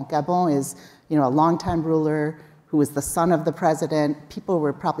Gabon. Gabon is, a longtime ruler who was the son of the president. People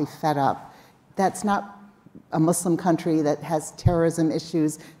were probably fed up. That's not a Muslim country that has terrorism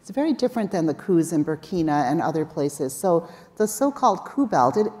issues. It's very different than the coups in Burkina and other places. So the so-called coup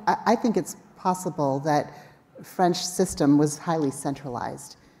belt, I think it's possible that French system was highly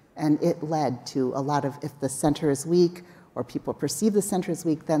centralized, and it led to a lot of, if the center is weak or people perceive the center is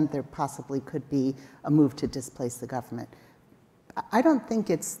weak, then there possibly could be a move to displace the government. I don't think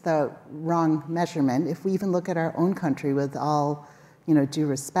it's the wrong measurement. If we even look at our own country with all due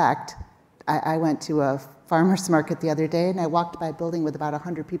respect, I went to a farmer's market the other day and I walked by a building with about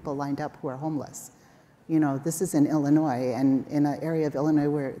 100 people lined up who are homeless. This is in Illinois, and in an area of Illinois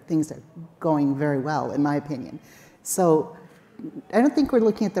where things are going very well, in my opinion. So I don't think we're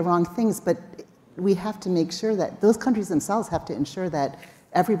looking at the wrong things, but we have to make sure that those countries themselves have to ensure that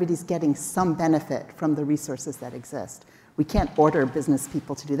everybody's getting some benefit from the resources that exist. We can't order business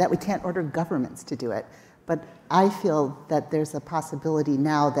people to do that. We can't order governments to do it. But I feel that there's a possibility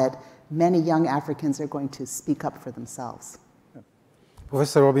now that many young Africans are going to speak up for themselves.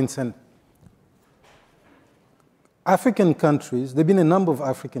 Professor Robinson, African countries, there have been a number of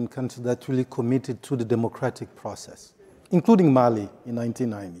African countries that really committed to the democratic process, including Mali in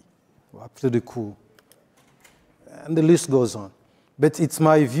 1990, after the coup. And the list goes on. But it's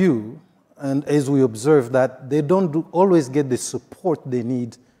my view, and as we observe, that they don't always get the support they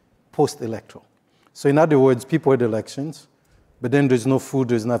need post-electoral. So in other words, people had elections, but then there's no food,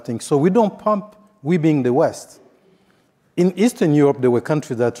 there's nothing. So we don't pump, we being the West. In Eastern Europe, there were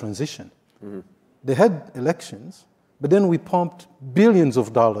countries that transitioned. Mm-hmm. They had elections, but then we pumped billions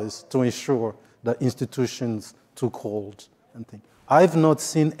of dollars to ensure that institutions took hold and things. I've not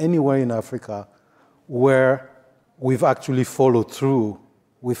seen anywhere in Africa where we've actually followed through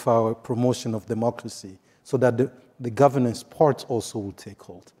with our promotion of democracy so that the governance part also will take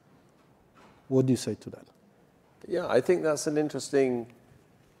hold. What do you say to that? Yeah, I think that's an interesting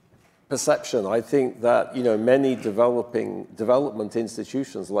perception. I think that many development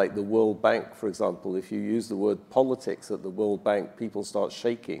institutions like the World Bank, for example, if you use the word politics at the World Bank, people start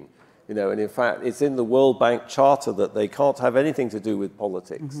shaking. And in fact, it's in the World Bank Charter that they can't have anything to do with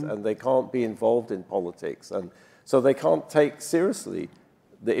politics, mm-hmm. and they can't be involved in politics. And so they can't take seriously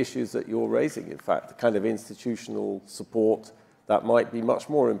the issues that you're raising, in fact, the kind of institutional support that might be much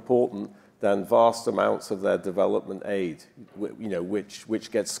more important than vast amounts of their development aid,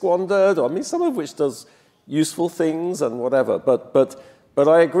 which gets squandered. I mean, some of which does useful things and whatever. But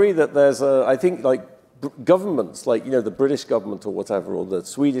I agree that there's I think like governments, like the British government or whatever, or the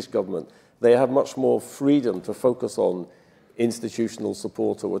Swedish government, they have much more freedom to focus on institutional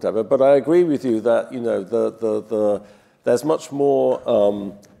support or whatever. But I agree with you that there's much more,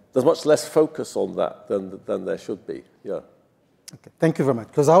 there's much less focus on that than there should be. Yeah. Okay. Thank you very much.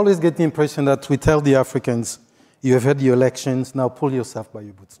 Because I always get the impression that we tell the Africans, you have had your elections, now pull yourself by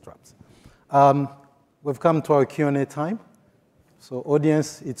your bootstraps. We've come to our Q&A time. So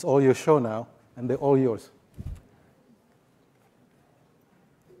audience, it's all your show now, and they're all yours.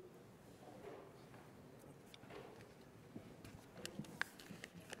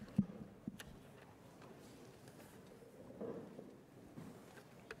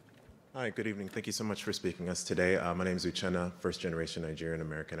 Hi, good evening. Thank you so much for speaking to us today. My name is Uchenna, first-generation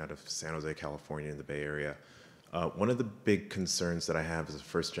Nigerian-American out of San Jose, California, in the Bay Area. One of the big concerns that I have as a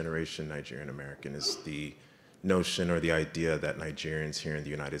first-generation Nigerian-American is the notion or the idea that Nigerians here in the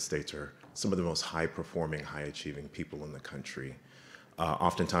United States are some of the most high-performing, high-achieving people in the country.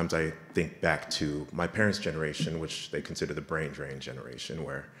 Oftentimes, I think back to my parents' generation, which they consider the brain drain generation,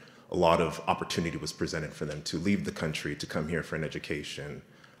 where a lot of opportunity was presented for them to leave the country, to come here for an education,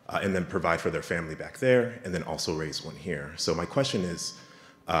 and then provide for their family back there, and then also raise one here. So my question is,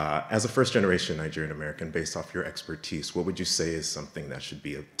 As a first-generation Nigerian American, based off your expertise, what would you say is something that should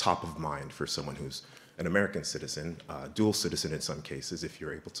be top of mind for someone who's an American citizen, dual citizen in some cases, if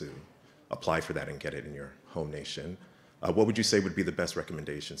you're able to apply for that and get it in your home nation? What would you say would be the best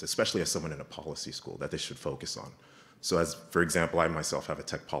recommendations, especially as someone in a policy school, that they should focus on? So as, for example, I myself have a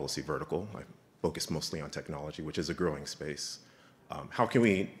tech policy vertical. I focus mostly on technology, which is a growing space. How can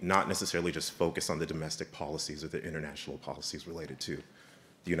we not necessarily just focus on the domestic policies or the international policies related to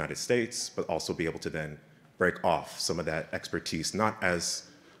the United States, but also be able to then break off some of that expertise, not as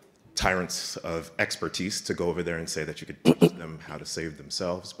tyrants of expertise to go over there and say that you could teach them how to save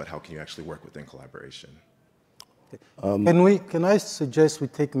themselves, but how can you actually work within collaboration? Can I suggest we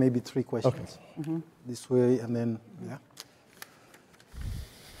take maybe 3 questions? Okay. This way, and then, yeah.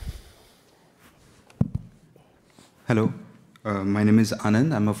 Hello, my name is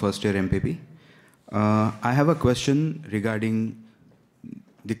Anand. I'm a first-year MPP. I have a question regarding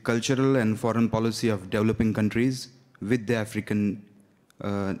the cultural and foreign policy of developing countries with the African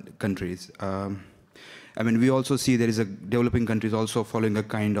countries. I mean, we also see there is a developing countries also following a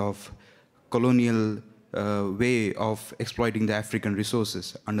kind of colonial way of exploiting the African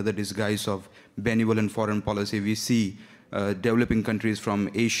resources under the disguise of benevolent foreign policy. We see developing countries from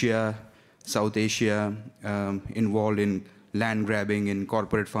Asia, South Asia, involved in land grabbing, in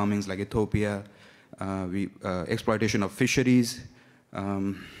corporate farmings like Ethiopia, exploitation of fisheries,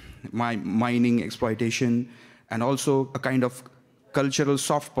 mining exploitation, and also a kind of cultural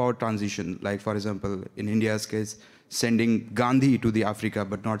soft power transition, like, for example, in India's case, sending Gandhi to the Africa,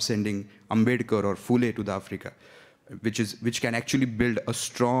 but not sending Ambedkar or Phule to the Africa, which can actually build a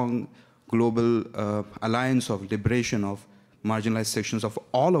strong global alliance of liberation of marginalized sections of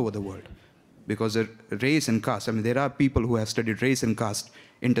all over the world. Because race and caste, I mean, there are people who have studied race and caste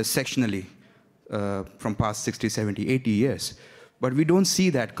intersectionally from past 60, 70, 80 years, but we don't see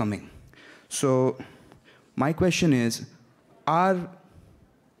that coming. So my question is, are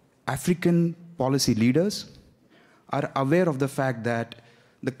African policy leaders are aware of the fact that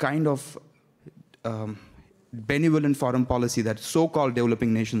the kind of benevolent foreign policy that so-called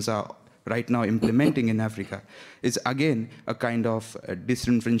developing nations are right now implementing in Africa is again a kind of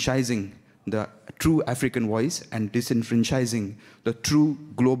disenfranchising the true African voice and disenfranchising the true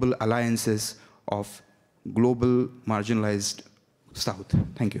global alliances of global marginalized South?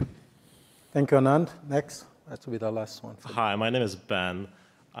 Thank you. Thank you, Anand. Next, that will be the last one. Hi, my name is Ben.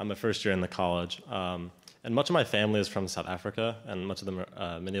 I'm a first year in the college. And much of my family is from South Africa, and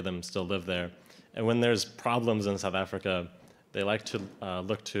many of them still live there. And when there's problems in South Africa, they like to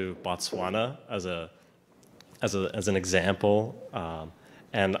look to Botswana as an example.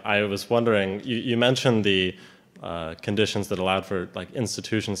 And I was wondering, you mentioned the conditions that allowed for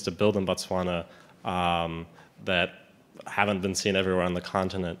institutions to build in Botswana that haven't been seen everywhere on the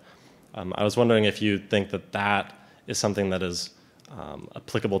continent. I was wondering if you think that that is something that is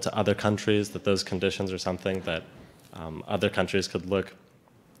applicable to other countries, that those conditions are something that other countries could look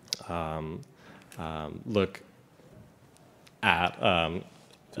at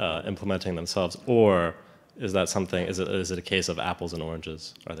implementing themselves, or is that something? Is it a case of apples and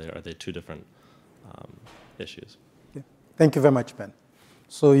oranges? Are they two different issues? Yeah. Thank you very much, Ben.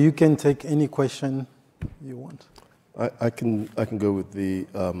 So you can take any question you want. I can go with the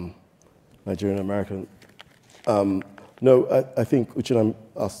Nigerian American. No, I think Uchenna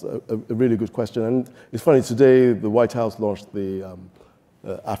asked a really good question. And it's funny, today the White House launched the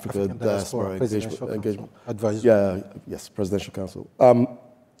Africa Diaspora Engagement Advisory. Yes, Presidential Council.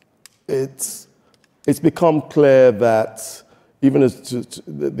 It's become clear that, even as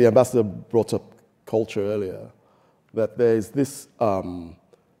the ambassador brought up culture earlier, that there's this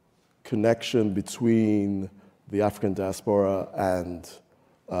connection between the African diaspora and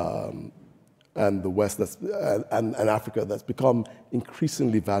the West and Africa that's become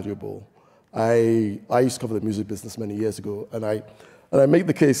increasingly valuable. I used to cover the music business many years ago, and I make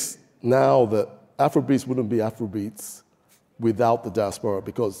the case now that Afrobeats wouldn't be Afrobeats without the diaspora,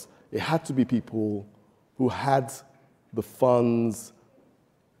 because it had to be people who had the funds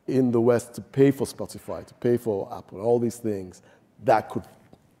in the West to pay for Spotify, to pay for Apple, and all these things that could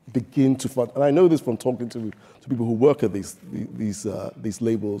begin to fund. And I know this from talking to people who work at these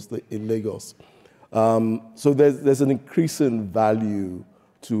labels in Lagos. So there's an increasing value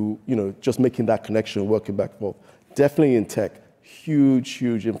to just making that connection, working back and forth. Definitely in tech, huge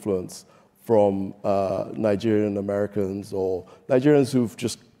influence from Nigerian Americans or Nigerians who've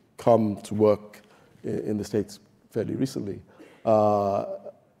just come to work in the States fairly recently,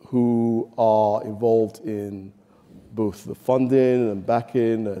 who are involved in both the funding and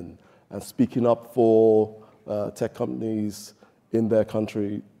backing and speaking up for tech companies in their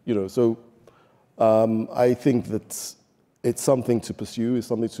country. So I think that it's something to pursue. It's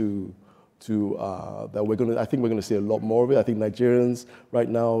something that I think we're going to see a lot more of it. I think Nigerians right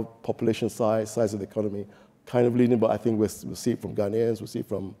now, population size of the economy, kind of leading, but I think we'll see it from Ghanaians, we'll see it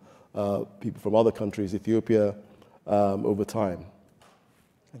from people from other countries, Ethiopia, over time.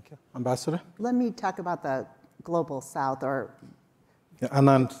 Thank you. Ambassador? Let me talk about the global south, or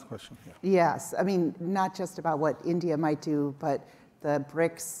Anand's question. Yeah. yes, I mean, not just about what India might do, but the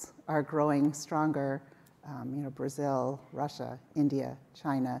BRICS are growing stronger. Brazil, Russia, India,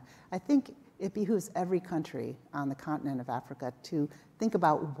 China. I think it behooves every country on the continent of Africa to think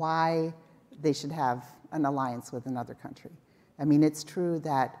about why they should have an alliance with another country. I mean, it's true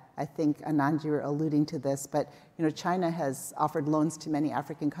that I think, Anand, you're alluding to this, but China has offered loans to many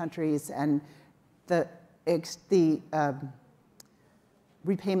African countries, and the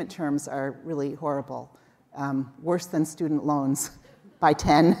repayment terms are really horrible, worse than student loans by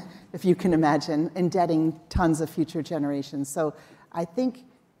 10, if you can imagine, indebting tons of future generations. So I think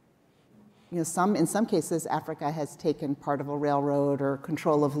in some cases, Africa has taken part of a railroad or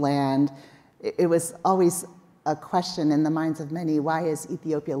control of land. It was always a question in the minds of many, why is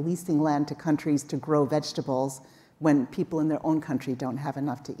Ethiopia leasing land to countries to grow vegetables when people in their own country don't have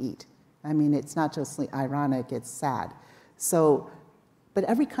enough to eat? I mean, it's not just ironic, it's sad. So, but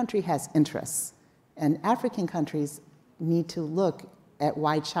every country has interests, and African countries need to look at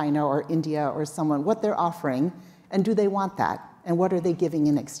why China or India or someone, what they're offering, and do they want that? And what are they giving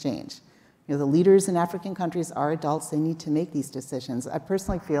in exchange? The leaders in African countries are adults, they need to make these decisions. I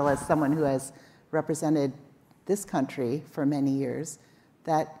personally feel, as someone who has represented this country for many years,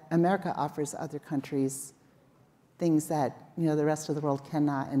 that America offers other countries things that the rest of the world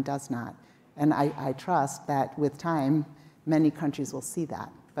cannot and does not. And I trust that with time, many countries will see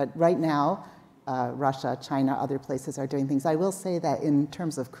that. But right now, Russia, China, other places are doing things. I will say that in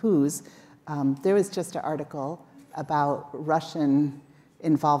terms of coups, there was just an article about Russian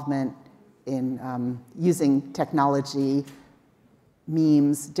involvement in using technology,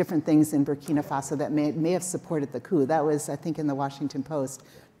 memes, different things in Burkina Faso that may have supported the coup. That was, I think, in the Washington Post.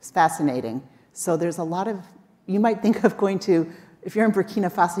 It's fascinating. So there's a lot of, you might think of going to, if you're in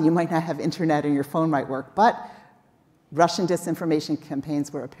Burkina Faso, you might not have internet and your phone might work, but Russian disinformation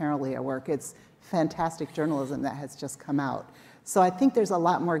campaigns were apparently at work. It's fantastic journalism that has just come out. So I think there's a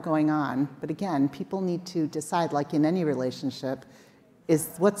lot more going on, but again, people need to decide, like in any relationship, is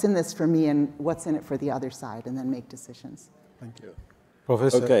what's in this for me and what's in it for the other side, and then make decisions. Thank you.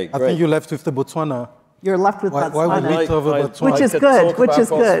 Professor, okay, I think you left with the Botswana. You're left with Botswana. Why would we cover Botswana? Which is good, which is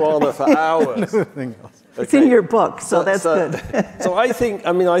good. Botswana for hours. It's in your book, so that's good. So I think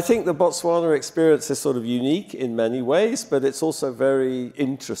the Botswana experience is sort of unique in many ways, but it's also very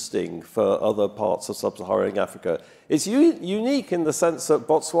interesting for other parts of sub-Saharan Africa. It's unique in the sense that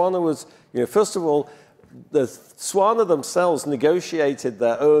Botswana was, first of all, the Tswana themselves negotiated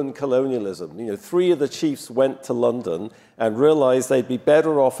their own colonialism. 3 of the chiefs went to London and realized they'd be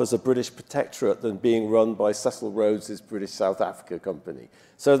better off as a British protectorate than being run by Cecil Rhodes's British South Africa Company.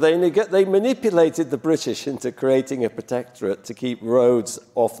 So they manipulated the British into creating a protectorate to keep Rhodes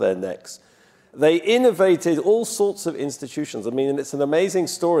off their necks. They innovated all sorts of institutions. I mean, and it's an amazing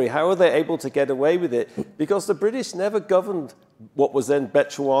story. How are they able to get away with it? Because the British never governed what was then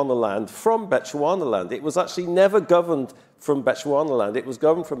Bechuanaland from Bechuanaland. It was actually never governed from Bechuanaland. It was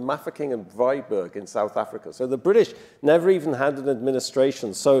governed from Mafeking and Vryburg in South Africa. So the British never even had an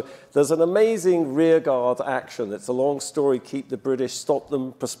administration. So there's an amazing rearguard action. It's a long story. Keep the British, stop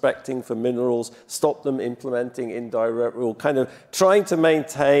them prospecting for minerals, stop them implementing indirect rule, kind of trying to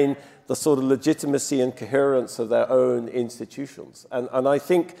maintain the sort of legitimacy and coherence of their own institutions. And I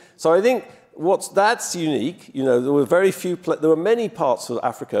think that's unique. There were there were many parts of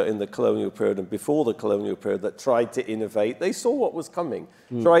Africa in the colonial period and before the colonial period that tried to innovate. They saw what was coming,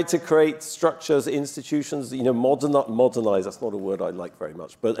 tried to create structures, institutions, modernize. That's not a word I like very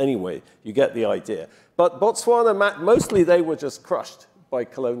much, but anyway, you get the idea. But Botswana, mostly they were just crushed by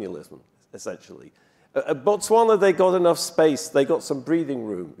colonialism, essentially. Botswana, they got enough space, they got some breathing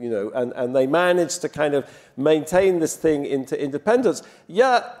room, and they managed to kind of maintain this thing into independence.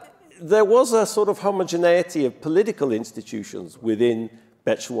 Yeah, there was a sort of homogeneity of political institutions within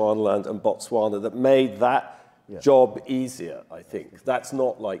Bechuanaland and Botswana that made that job easier, I think. That's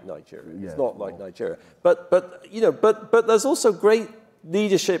not like Nigeria. It's not like Nigeria. But there's also great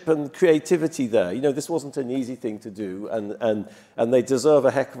leadership and creativity there. This wasn't an easy thing to do, and they deserve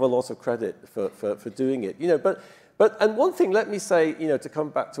a heck of a lot of credit for doing it. But And one thing, let me say, to come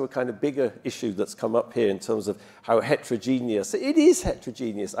back to a kind of bigger issue that's come up here in terms of how heterogeneous, it is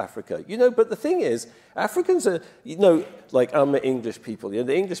heterogeneous, Africa, but the thing is, Africans are, like I'm English people,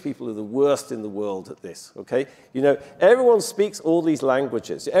 the English people are the worst in the world at this, okay? Everyone speaks all these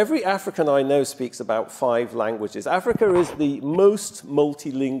languages. Every African I know speaks about 5 languages. Africa is the most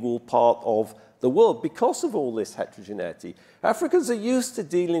multilingual part of the world because of all this heterogeneity. Africans are used to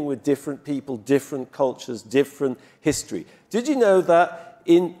dealing with different people, different cultures, different history. Did you know that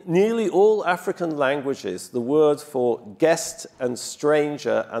in nearly all African languages, the word for guest and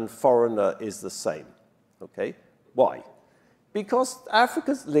stranger and foreigner is the same? Okay? Why? Because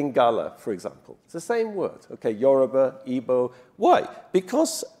Africa's Lingala, for example, it's the same word. Okay, Yoruba, Igbo. Why?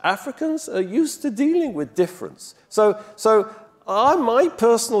 Because Africans are used to dealing with difference. My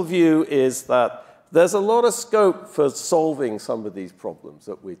personal view is that there's a lot of scope for solving some of these problems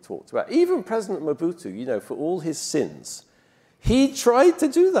that we talked about. Even President Mobutu, for all his sins, he tried to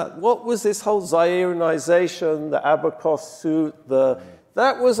do that. What was this whole Zaireization, the Abacos suit,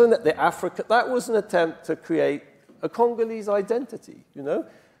 that was an attempt to create a Congolese identity,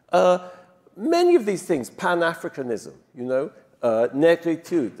 Many of these things, Pan-Africanism,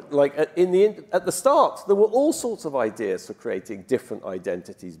 negritude. Like at the start, there were all sorts of ideas for creating different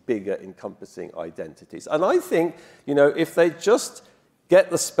identities, bigger, encompassing identities. And I think, if they just get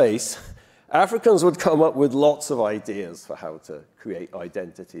the space, Africans would come up with lots of ideas for how to create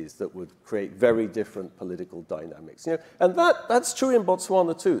identities that would create very different political dynamics. And that's true in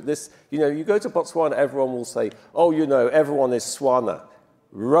Botswana too. You go to Botswana, everyone will say, oh, everyone is Swana.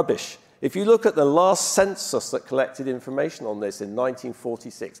 Rubbish. If you look at the last census that collected information on this in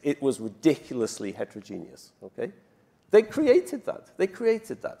 1946, it was ridiculously heterogeneous, okay? They created that.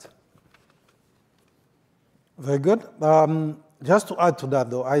 Very good. Just to add to that,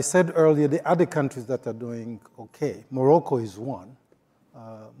 though, I said earlier the other countries that are doing okay. Morocco is one.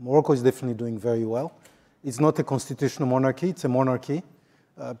 Morocco is definitely doing very well. It's not a constitutional monarchy, it's a monarchy.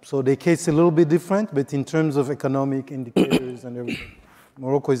 So the case is a little bit different, but in terms of economic indicators and everything,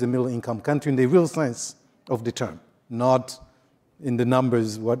 Morocco is a middle-income country in the real sense of the term, not in the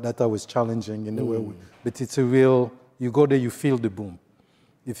numbers that I was challenging in the way. But it's a real, you go there, you feel the boom.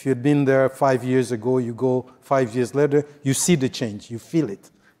 If you had been there 5 years ago, you go 5 years later, you see the change, you feel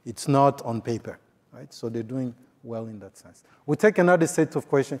it. It's not on paper, right? So they're doing well in that sense. We'll take another set of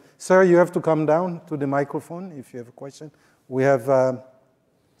questions. Sir, you have to come down to the microphone if you have a question. We have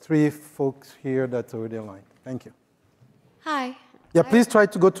 3 folks here that are already aligned. Thank you. Hi. Yeah, please try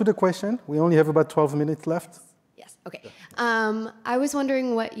to go to the question. We only have about 12 minutes left. Yes, okay. I was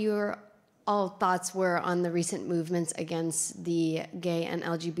wondering what your all thoughts were on the recent movements against the gay and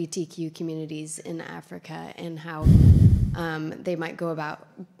LGBTQ communities in Africa and how they might go about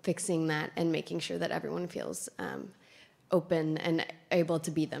fixing that and making sure that everyone feels open and able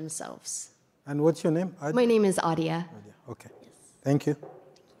to be themselves. And what's your name? My name is Adia. Okay, yes. Thank you.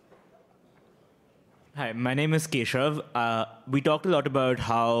 Hi, my name is Keshav. We talked a lot about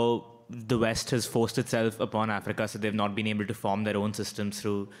how the West has forced itself upon Africa, so they've not been able to form their own systems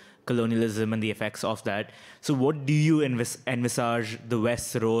through colonialism and the effects of that. So what do you envisage the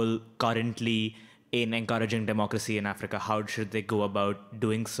West's role currently in encouraging democracy in Africa? How should they go about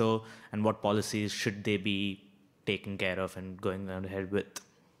doing so? And what policies should they be taking care of and going ahead with?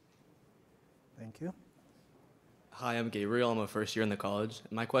 Thank you. Hi, I'm Gabriel. I'm a first year in the college.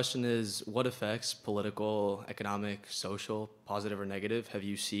 My question is, what effects, political, economic, social, positive or negative, have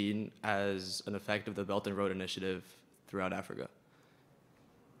you seen as an effect of the Belt and Road Initiative throughout Africa?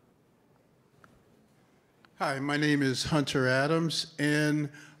 Hi, my name is Hunter Adams, and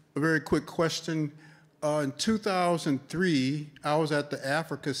a very quick question. In 2003, I was at the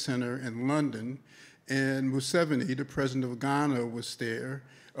Africa Center in London, and Museveni, the president of Ghana, was there.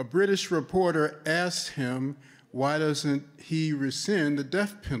 A British reporter asked him, why doesn't he rescind the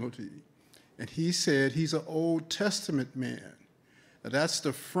death penalty? And he said he's an Old Testament man. Now, that's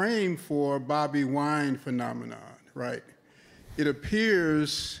the frame for Bobby Wine phenomenon, right? It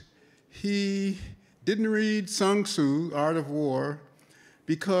appears he didn't read Sun Tzu, Art of War,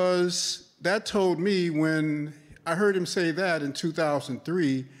 because that told me when I heard him say that in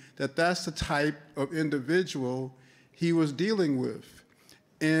 2003, that that's the type of individual he was dealing with.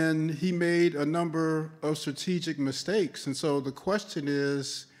 And he made a number of strategic mistakes. And so the question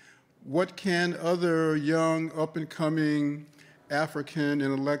is, what can other young, up-and-coming African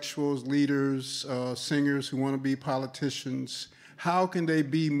intellectuals, leaders, singers who want to be politicians, how can they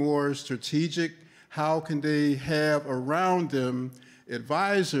be more strategic? How can they have around them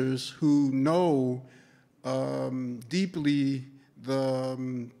advisors who know deeply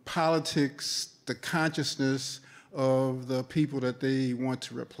the politics, the consciousness of the people that they want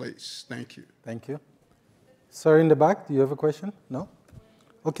to replace. Thank you. Thank you. Sir in the back, do you have a question? No?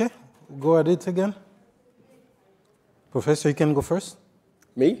 Okay, go at it again. Professor, you can go first.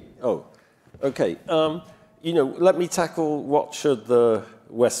 Me? Oh, okay. Let me tackle what should the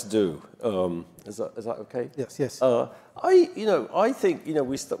West do. Is that okay? Yes, yes. I think,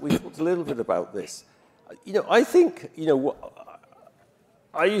 we talked a little bit about this. I think,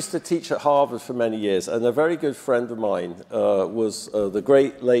 I used to teach at Harvard for many years, and a very good friend of mine was the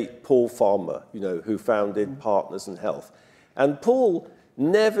great late Paul Farmer, who founded Partners in Health. And Paul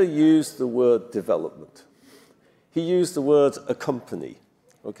never used the word development. He used the word accompany,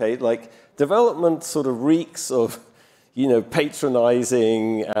 okay? Like, development sort of reeks of,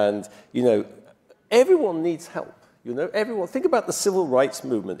 patronizing and, everyone needs help. Everyone. Think about the civil rights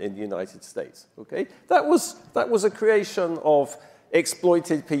movement in the United States, okay? That was a creation of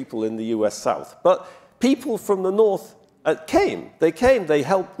exploited people in the US South. But people from the North came. They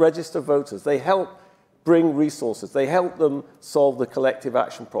helped register voters. They helped bring resources. They helped them solve the collective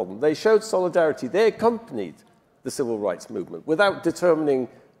action problem. They showed solidarity. They accompanied the civil rights movement without determining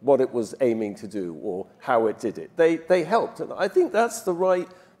what it was aiming to do or how it did it. They helped. And I think that's the right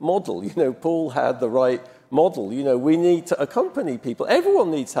model. Paul had the right model. We need to accompany people.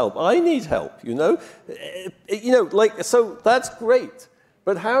 Everyone needs help. I need help, so that's great.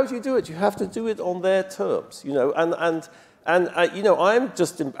 But how do you do it? You have to do it on their terms, I'm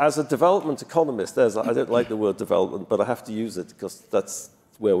just, as a development economist, I don't like the word development, but I have to use it because that's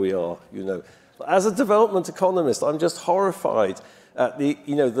where we are, As a development economist, I'm just horrified at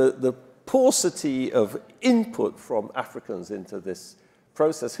the paucity of input from Africans into this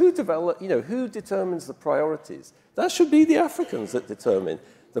process. Who determines the priorities? That should be the Africans that determine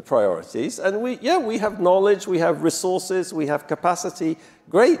the priorities. And we have knowledge, we have resources, we have capacity.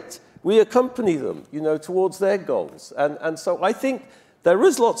 Great. We accompany them, towards their goals. And so I think there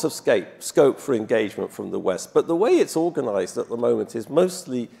is lots of scope for engagement from the West, but the way it's organized at the moment is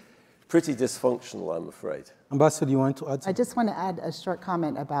mostly pretty dysfunctional, I'm afraid. Ambassador, you want to add something? I just want to add a short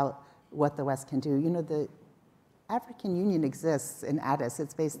comment about what the West can do. The African Union exists in Addis,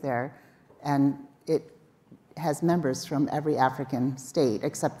 it's based there, and it has members from every African state,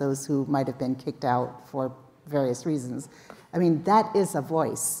 except those who might have been kicked out for various reasons. I mean, that is a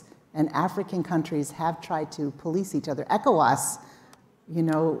voice, and African countries have tried to police each other. ECOWAS,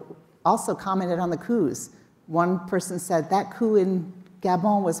 also commented on the coups. One person said that coup in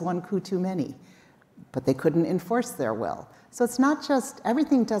Gabon was one coup too many, but they couldn't enforce their will. So it's not just,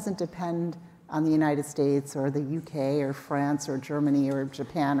 everything doesn't depend on the United States or the UK or France or Germany or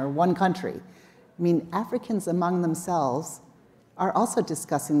Japan or one country. I mean, Africans among themselves are also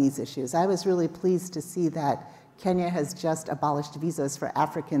discussing these issues. I was really pleased to see that Kenya has just abolished visas for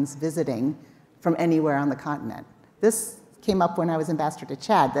Africans visiting from anywhere on the continent. This came up when I was ambassador to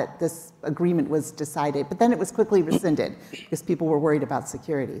Chad, that this agreement was decided, but then it was quickly rescinded because people were worried about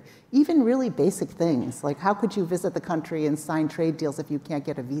security. Even really basic things, like how could you visit the country and sign trade deals if you can't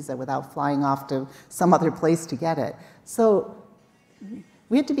get a visa without flying off to some other place to get it? So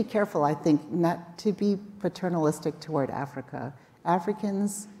we have to be careful, I think, not to be paternalistic toward Africa.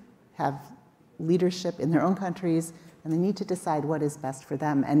 Africans have leadership in their own countries, and they need to decide what is best for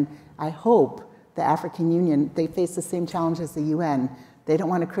them. And I hope the African Union, they face the same challenge as the UN. They don't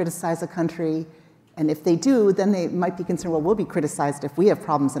want to criticize a country, and if they do, then they might be concerned, well, we'll be criticized if we have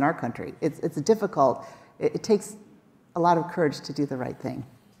problems in our country. It's difficult. It takes a lot of courage to do the right thing.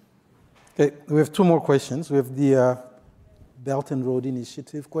 Okay, we have two more questions. We have the Belt and Road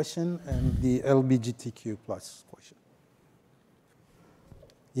Initiative question and the LGBTQ+ question.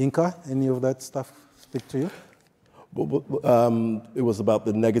 Yinka, any of that stuff speak to you? It was about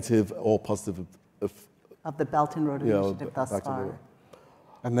the negative or positive of the Belt and Road Initiative thus far.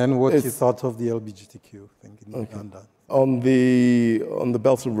 And then what you thought of the LGBTQ thing in Uganda? On the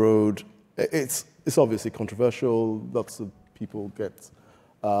Belt and Road, it's obviously controversial. Lots of people get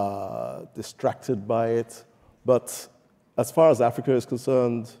distracted by it. But as far as Africa is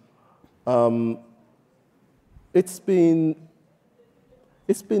concerned, it's been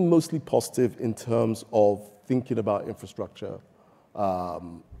mostly positive in terms of thinking about infrastructure,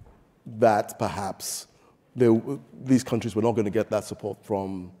 that perhaps these countries were not going to get that support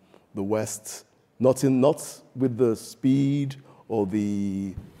from the West, not with the speed or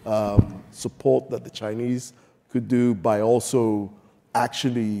the support that the Chinese could do by also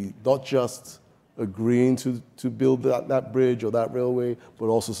actually not just agreeing to build that bridge or that railway, but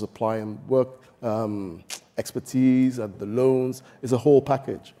also supplying work, expertise and the loans. It's a whole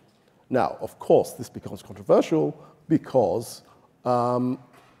package. Now, of course, this becomes controversial because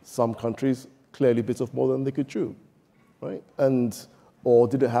some countries clearly bit off more than they could chew, right? Or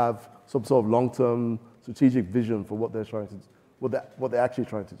did it have some sort of long-term strategic vision for what they're trying to, what they're actually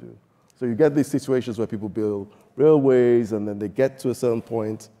trying to do? So you get these situations where people build railways, and then they get to a certain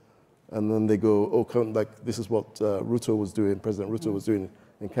point, and then they go, oh, like this is what Ruto was doing, President Ruto was doing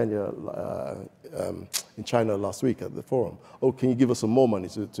in Kenya, in China last week at the forum. Oh, can you give us some more money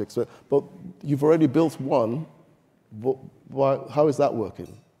to expect? But you've already built one. How is that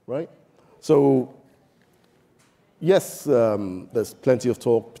working, right? So, yes, there's plenty of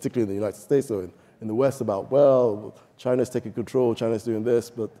talk, particularly in the United States or in the West, about, well, China's taking control, China's doing this,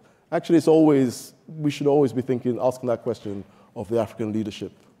 but actually we should always be asking that question of the African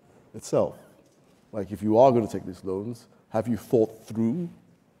leadership itself. Like, if you are going to take these loans, have you thought through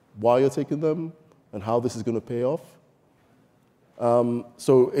why you're taking them and how this is going to pay off?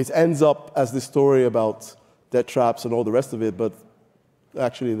 So it ends up as this story about debt traps and all the rest of it, but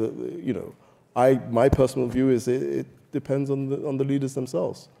actually, my personal view is it depends on the leaders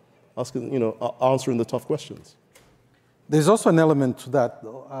themselves, answering the tough questions. There's also an element to that,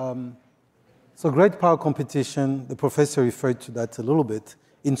 though. So great power competition, the professor referred to that a little bit,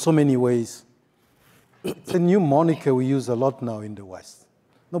 in so many ways. It's a new moniker we use a lot now in the West.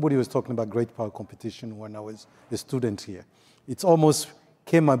 Nobody was talking about great power competition when I was a student here. It's almost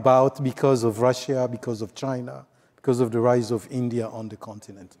came about because of Russia, because of China, because of the rise of India on the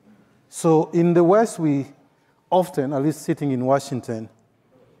continent. So in the West, we often, at least sitting in Washington,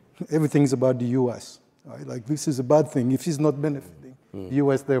 everything's about the US. Right? Like, this is a bad thing. If it's not benefiting the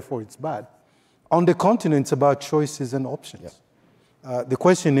US, therefore it's bad. On the continent, it's about choices and options. Yeah. The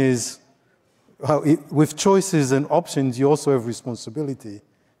question is, with choices and options, you also have responsibility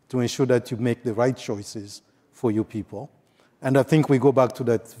to ensure that you make the right choices for your people. And I think we go back to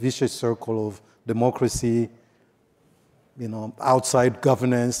that vicious circle of democracy, outside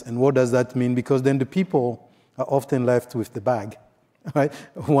governance, and what does that mean? Because then the people are often left with the bag, right?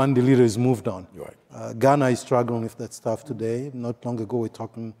 When the leader is moved on. Right. Ghana is struggling with that stuff today. Not long ago, we were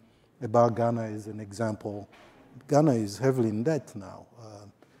talking about Ghana as an example. Ghana is heavily in debt now.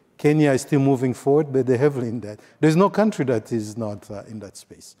 Kenya is still moving forward, but they're heavily in debt. There's no country that is not in that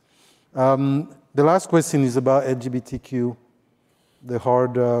space. The last question is about LGBTQ, the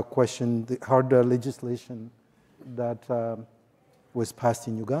hard question, the hard legislation that was passed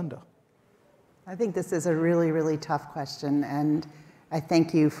in Uganda. I think this is a really, really tough question, and I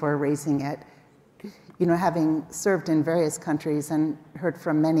thank you for raising it. Having served in various countries and heard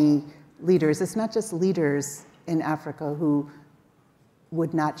from many leaders, it's not just leaders in Africa who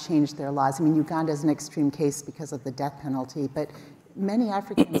would not change their laws. I mean, Uganda is an extreme case because of the death penalty, but many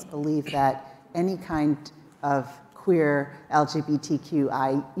Africans believe that any kind of queer,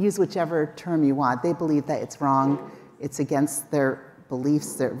 LGBTQI, use whichever term you want, they believe that it's wrong, it's against their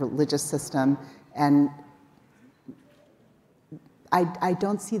beliefs, their religious system, and I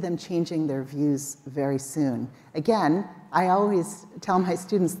don't see them changing their views very soon. Again, I always tell my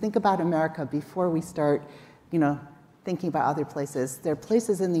students, think about America before we start, thinking about other places. There are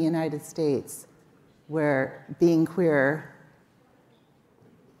places in the United States where being queer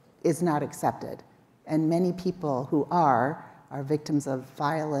is not accepted. And many people who are victims of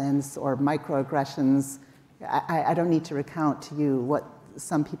violence or microaggressions. I don't need to recount to you what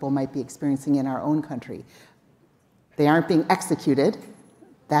some people might be experiencing in our own country. They aren't being executed,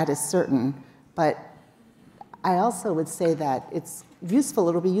 that is certain, but I also would say that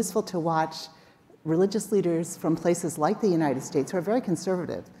it'll be useful to watch religious leaders from places like the United States who are very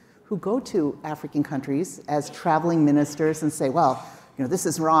conservative, who go to African countries as traveling ministers and say, well, this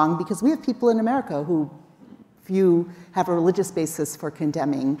is wrong, because we have people in America who have a religious basis for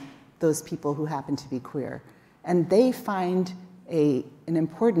condemning those people who happen to be queer. And they find an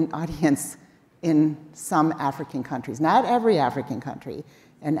important audience in some African countries, not every African country.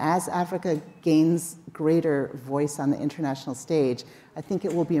 And as Africa gains greater voice on the international stage, I think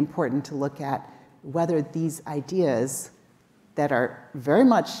it will be important to look at whether these ideas that are very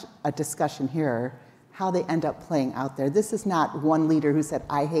much a discussion here, how they end up playing out there. This is not one leader who said,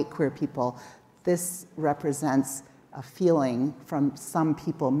 I hate queer people. This represents a feeling from some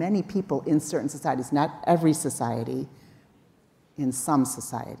people, many people in certain societies, not every society, in some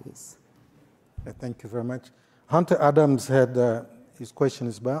societies. Thank you very much. Hunter Adams had his question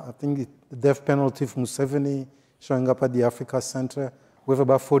is about, I think, the death penalty from Museveni showing up at the Africa Center. We have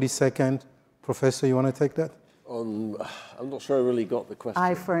about 40 seconds. Professor, you want to take that? I'm not sure I really got the question.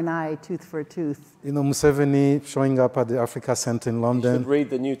 Eye for an eye, tooth for a tooth. Museveni showing up at the Africa Center in London. You should read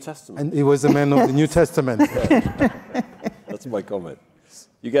the New Testament. And he was a man of the New Testament. That's my comment.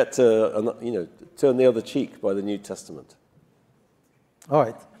 You get to, turn the other cheek by the New Testament. All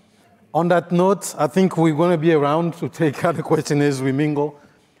right. On that note, I think we're going to be around to take other questions as we mingle.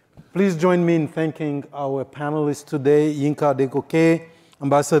 Please join me in thanking our panelists today, Yinka Adegoke,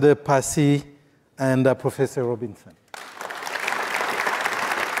 Ambassador Passy, and Professor Robinson.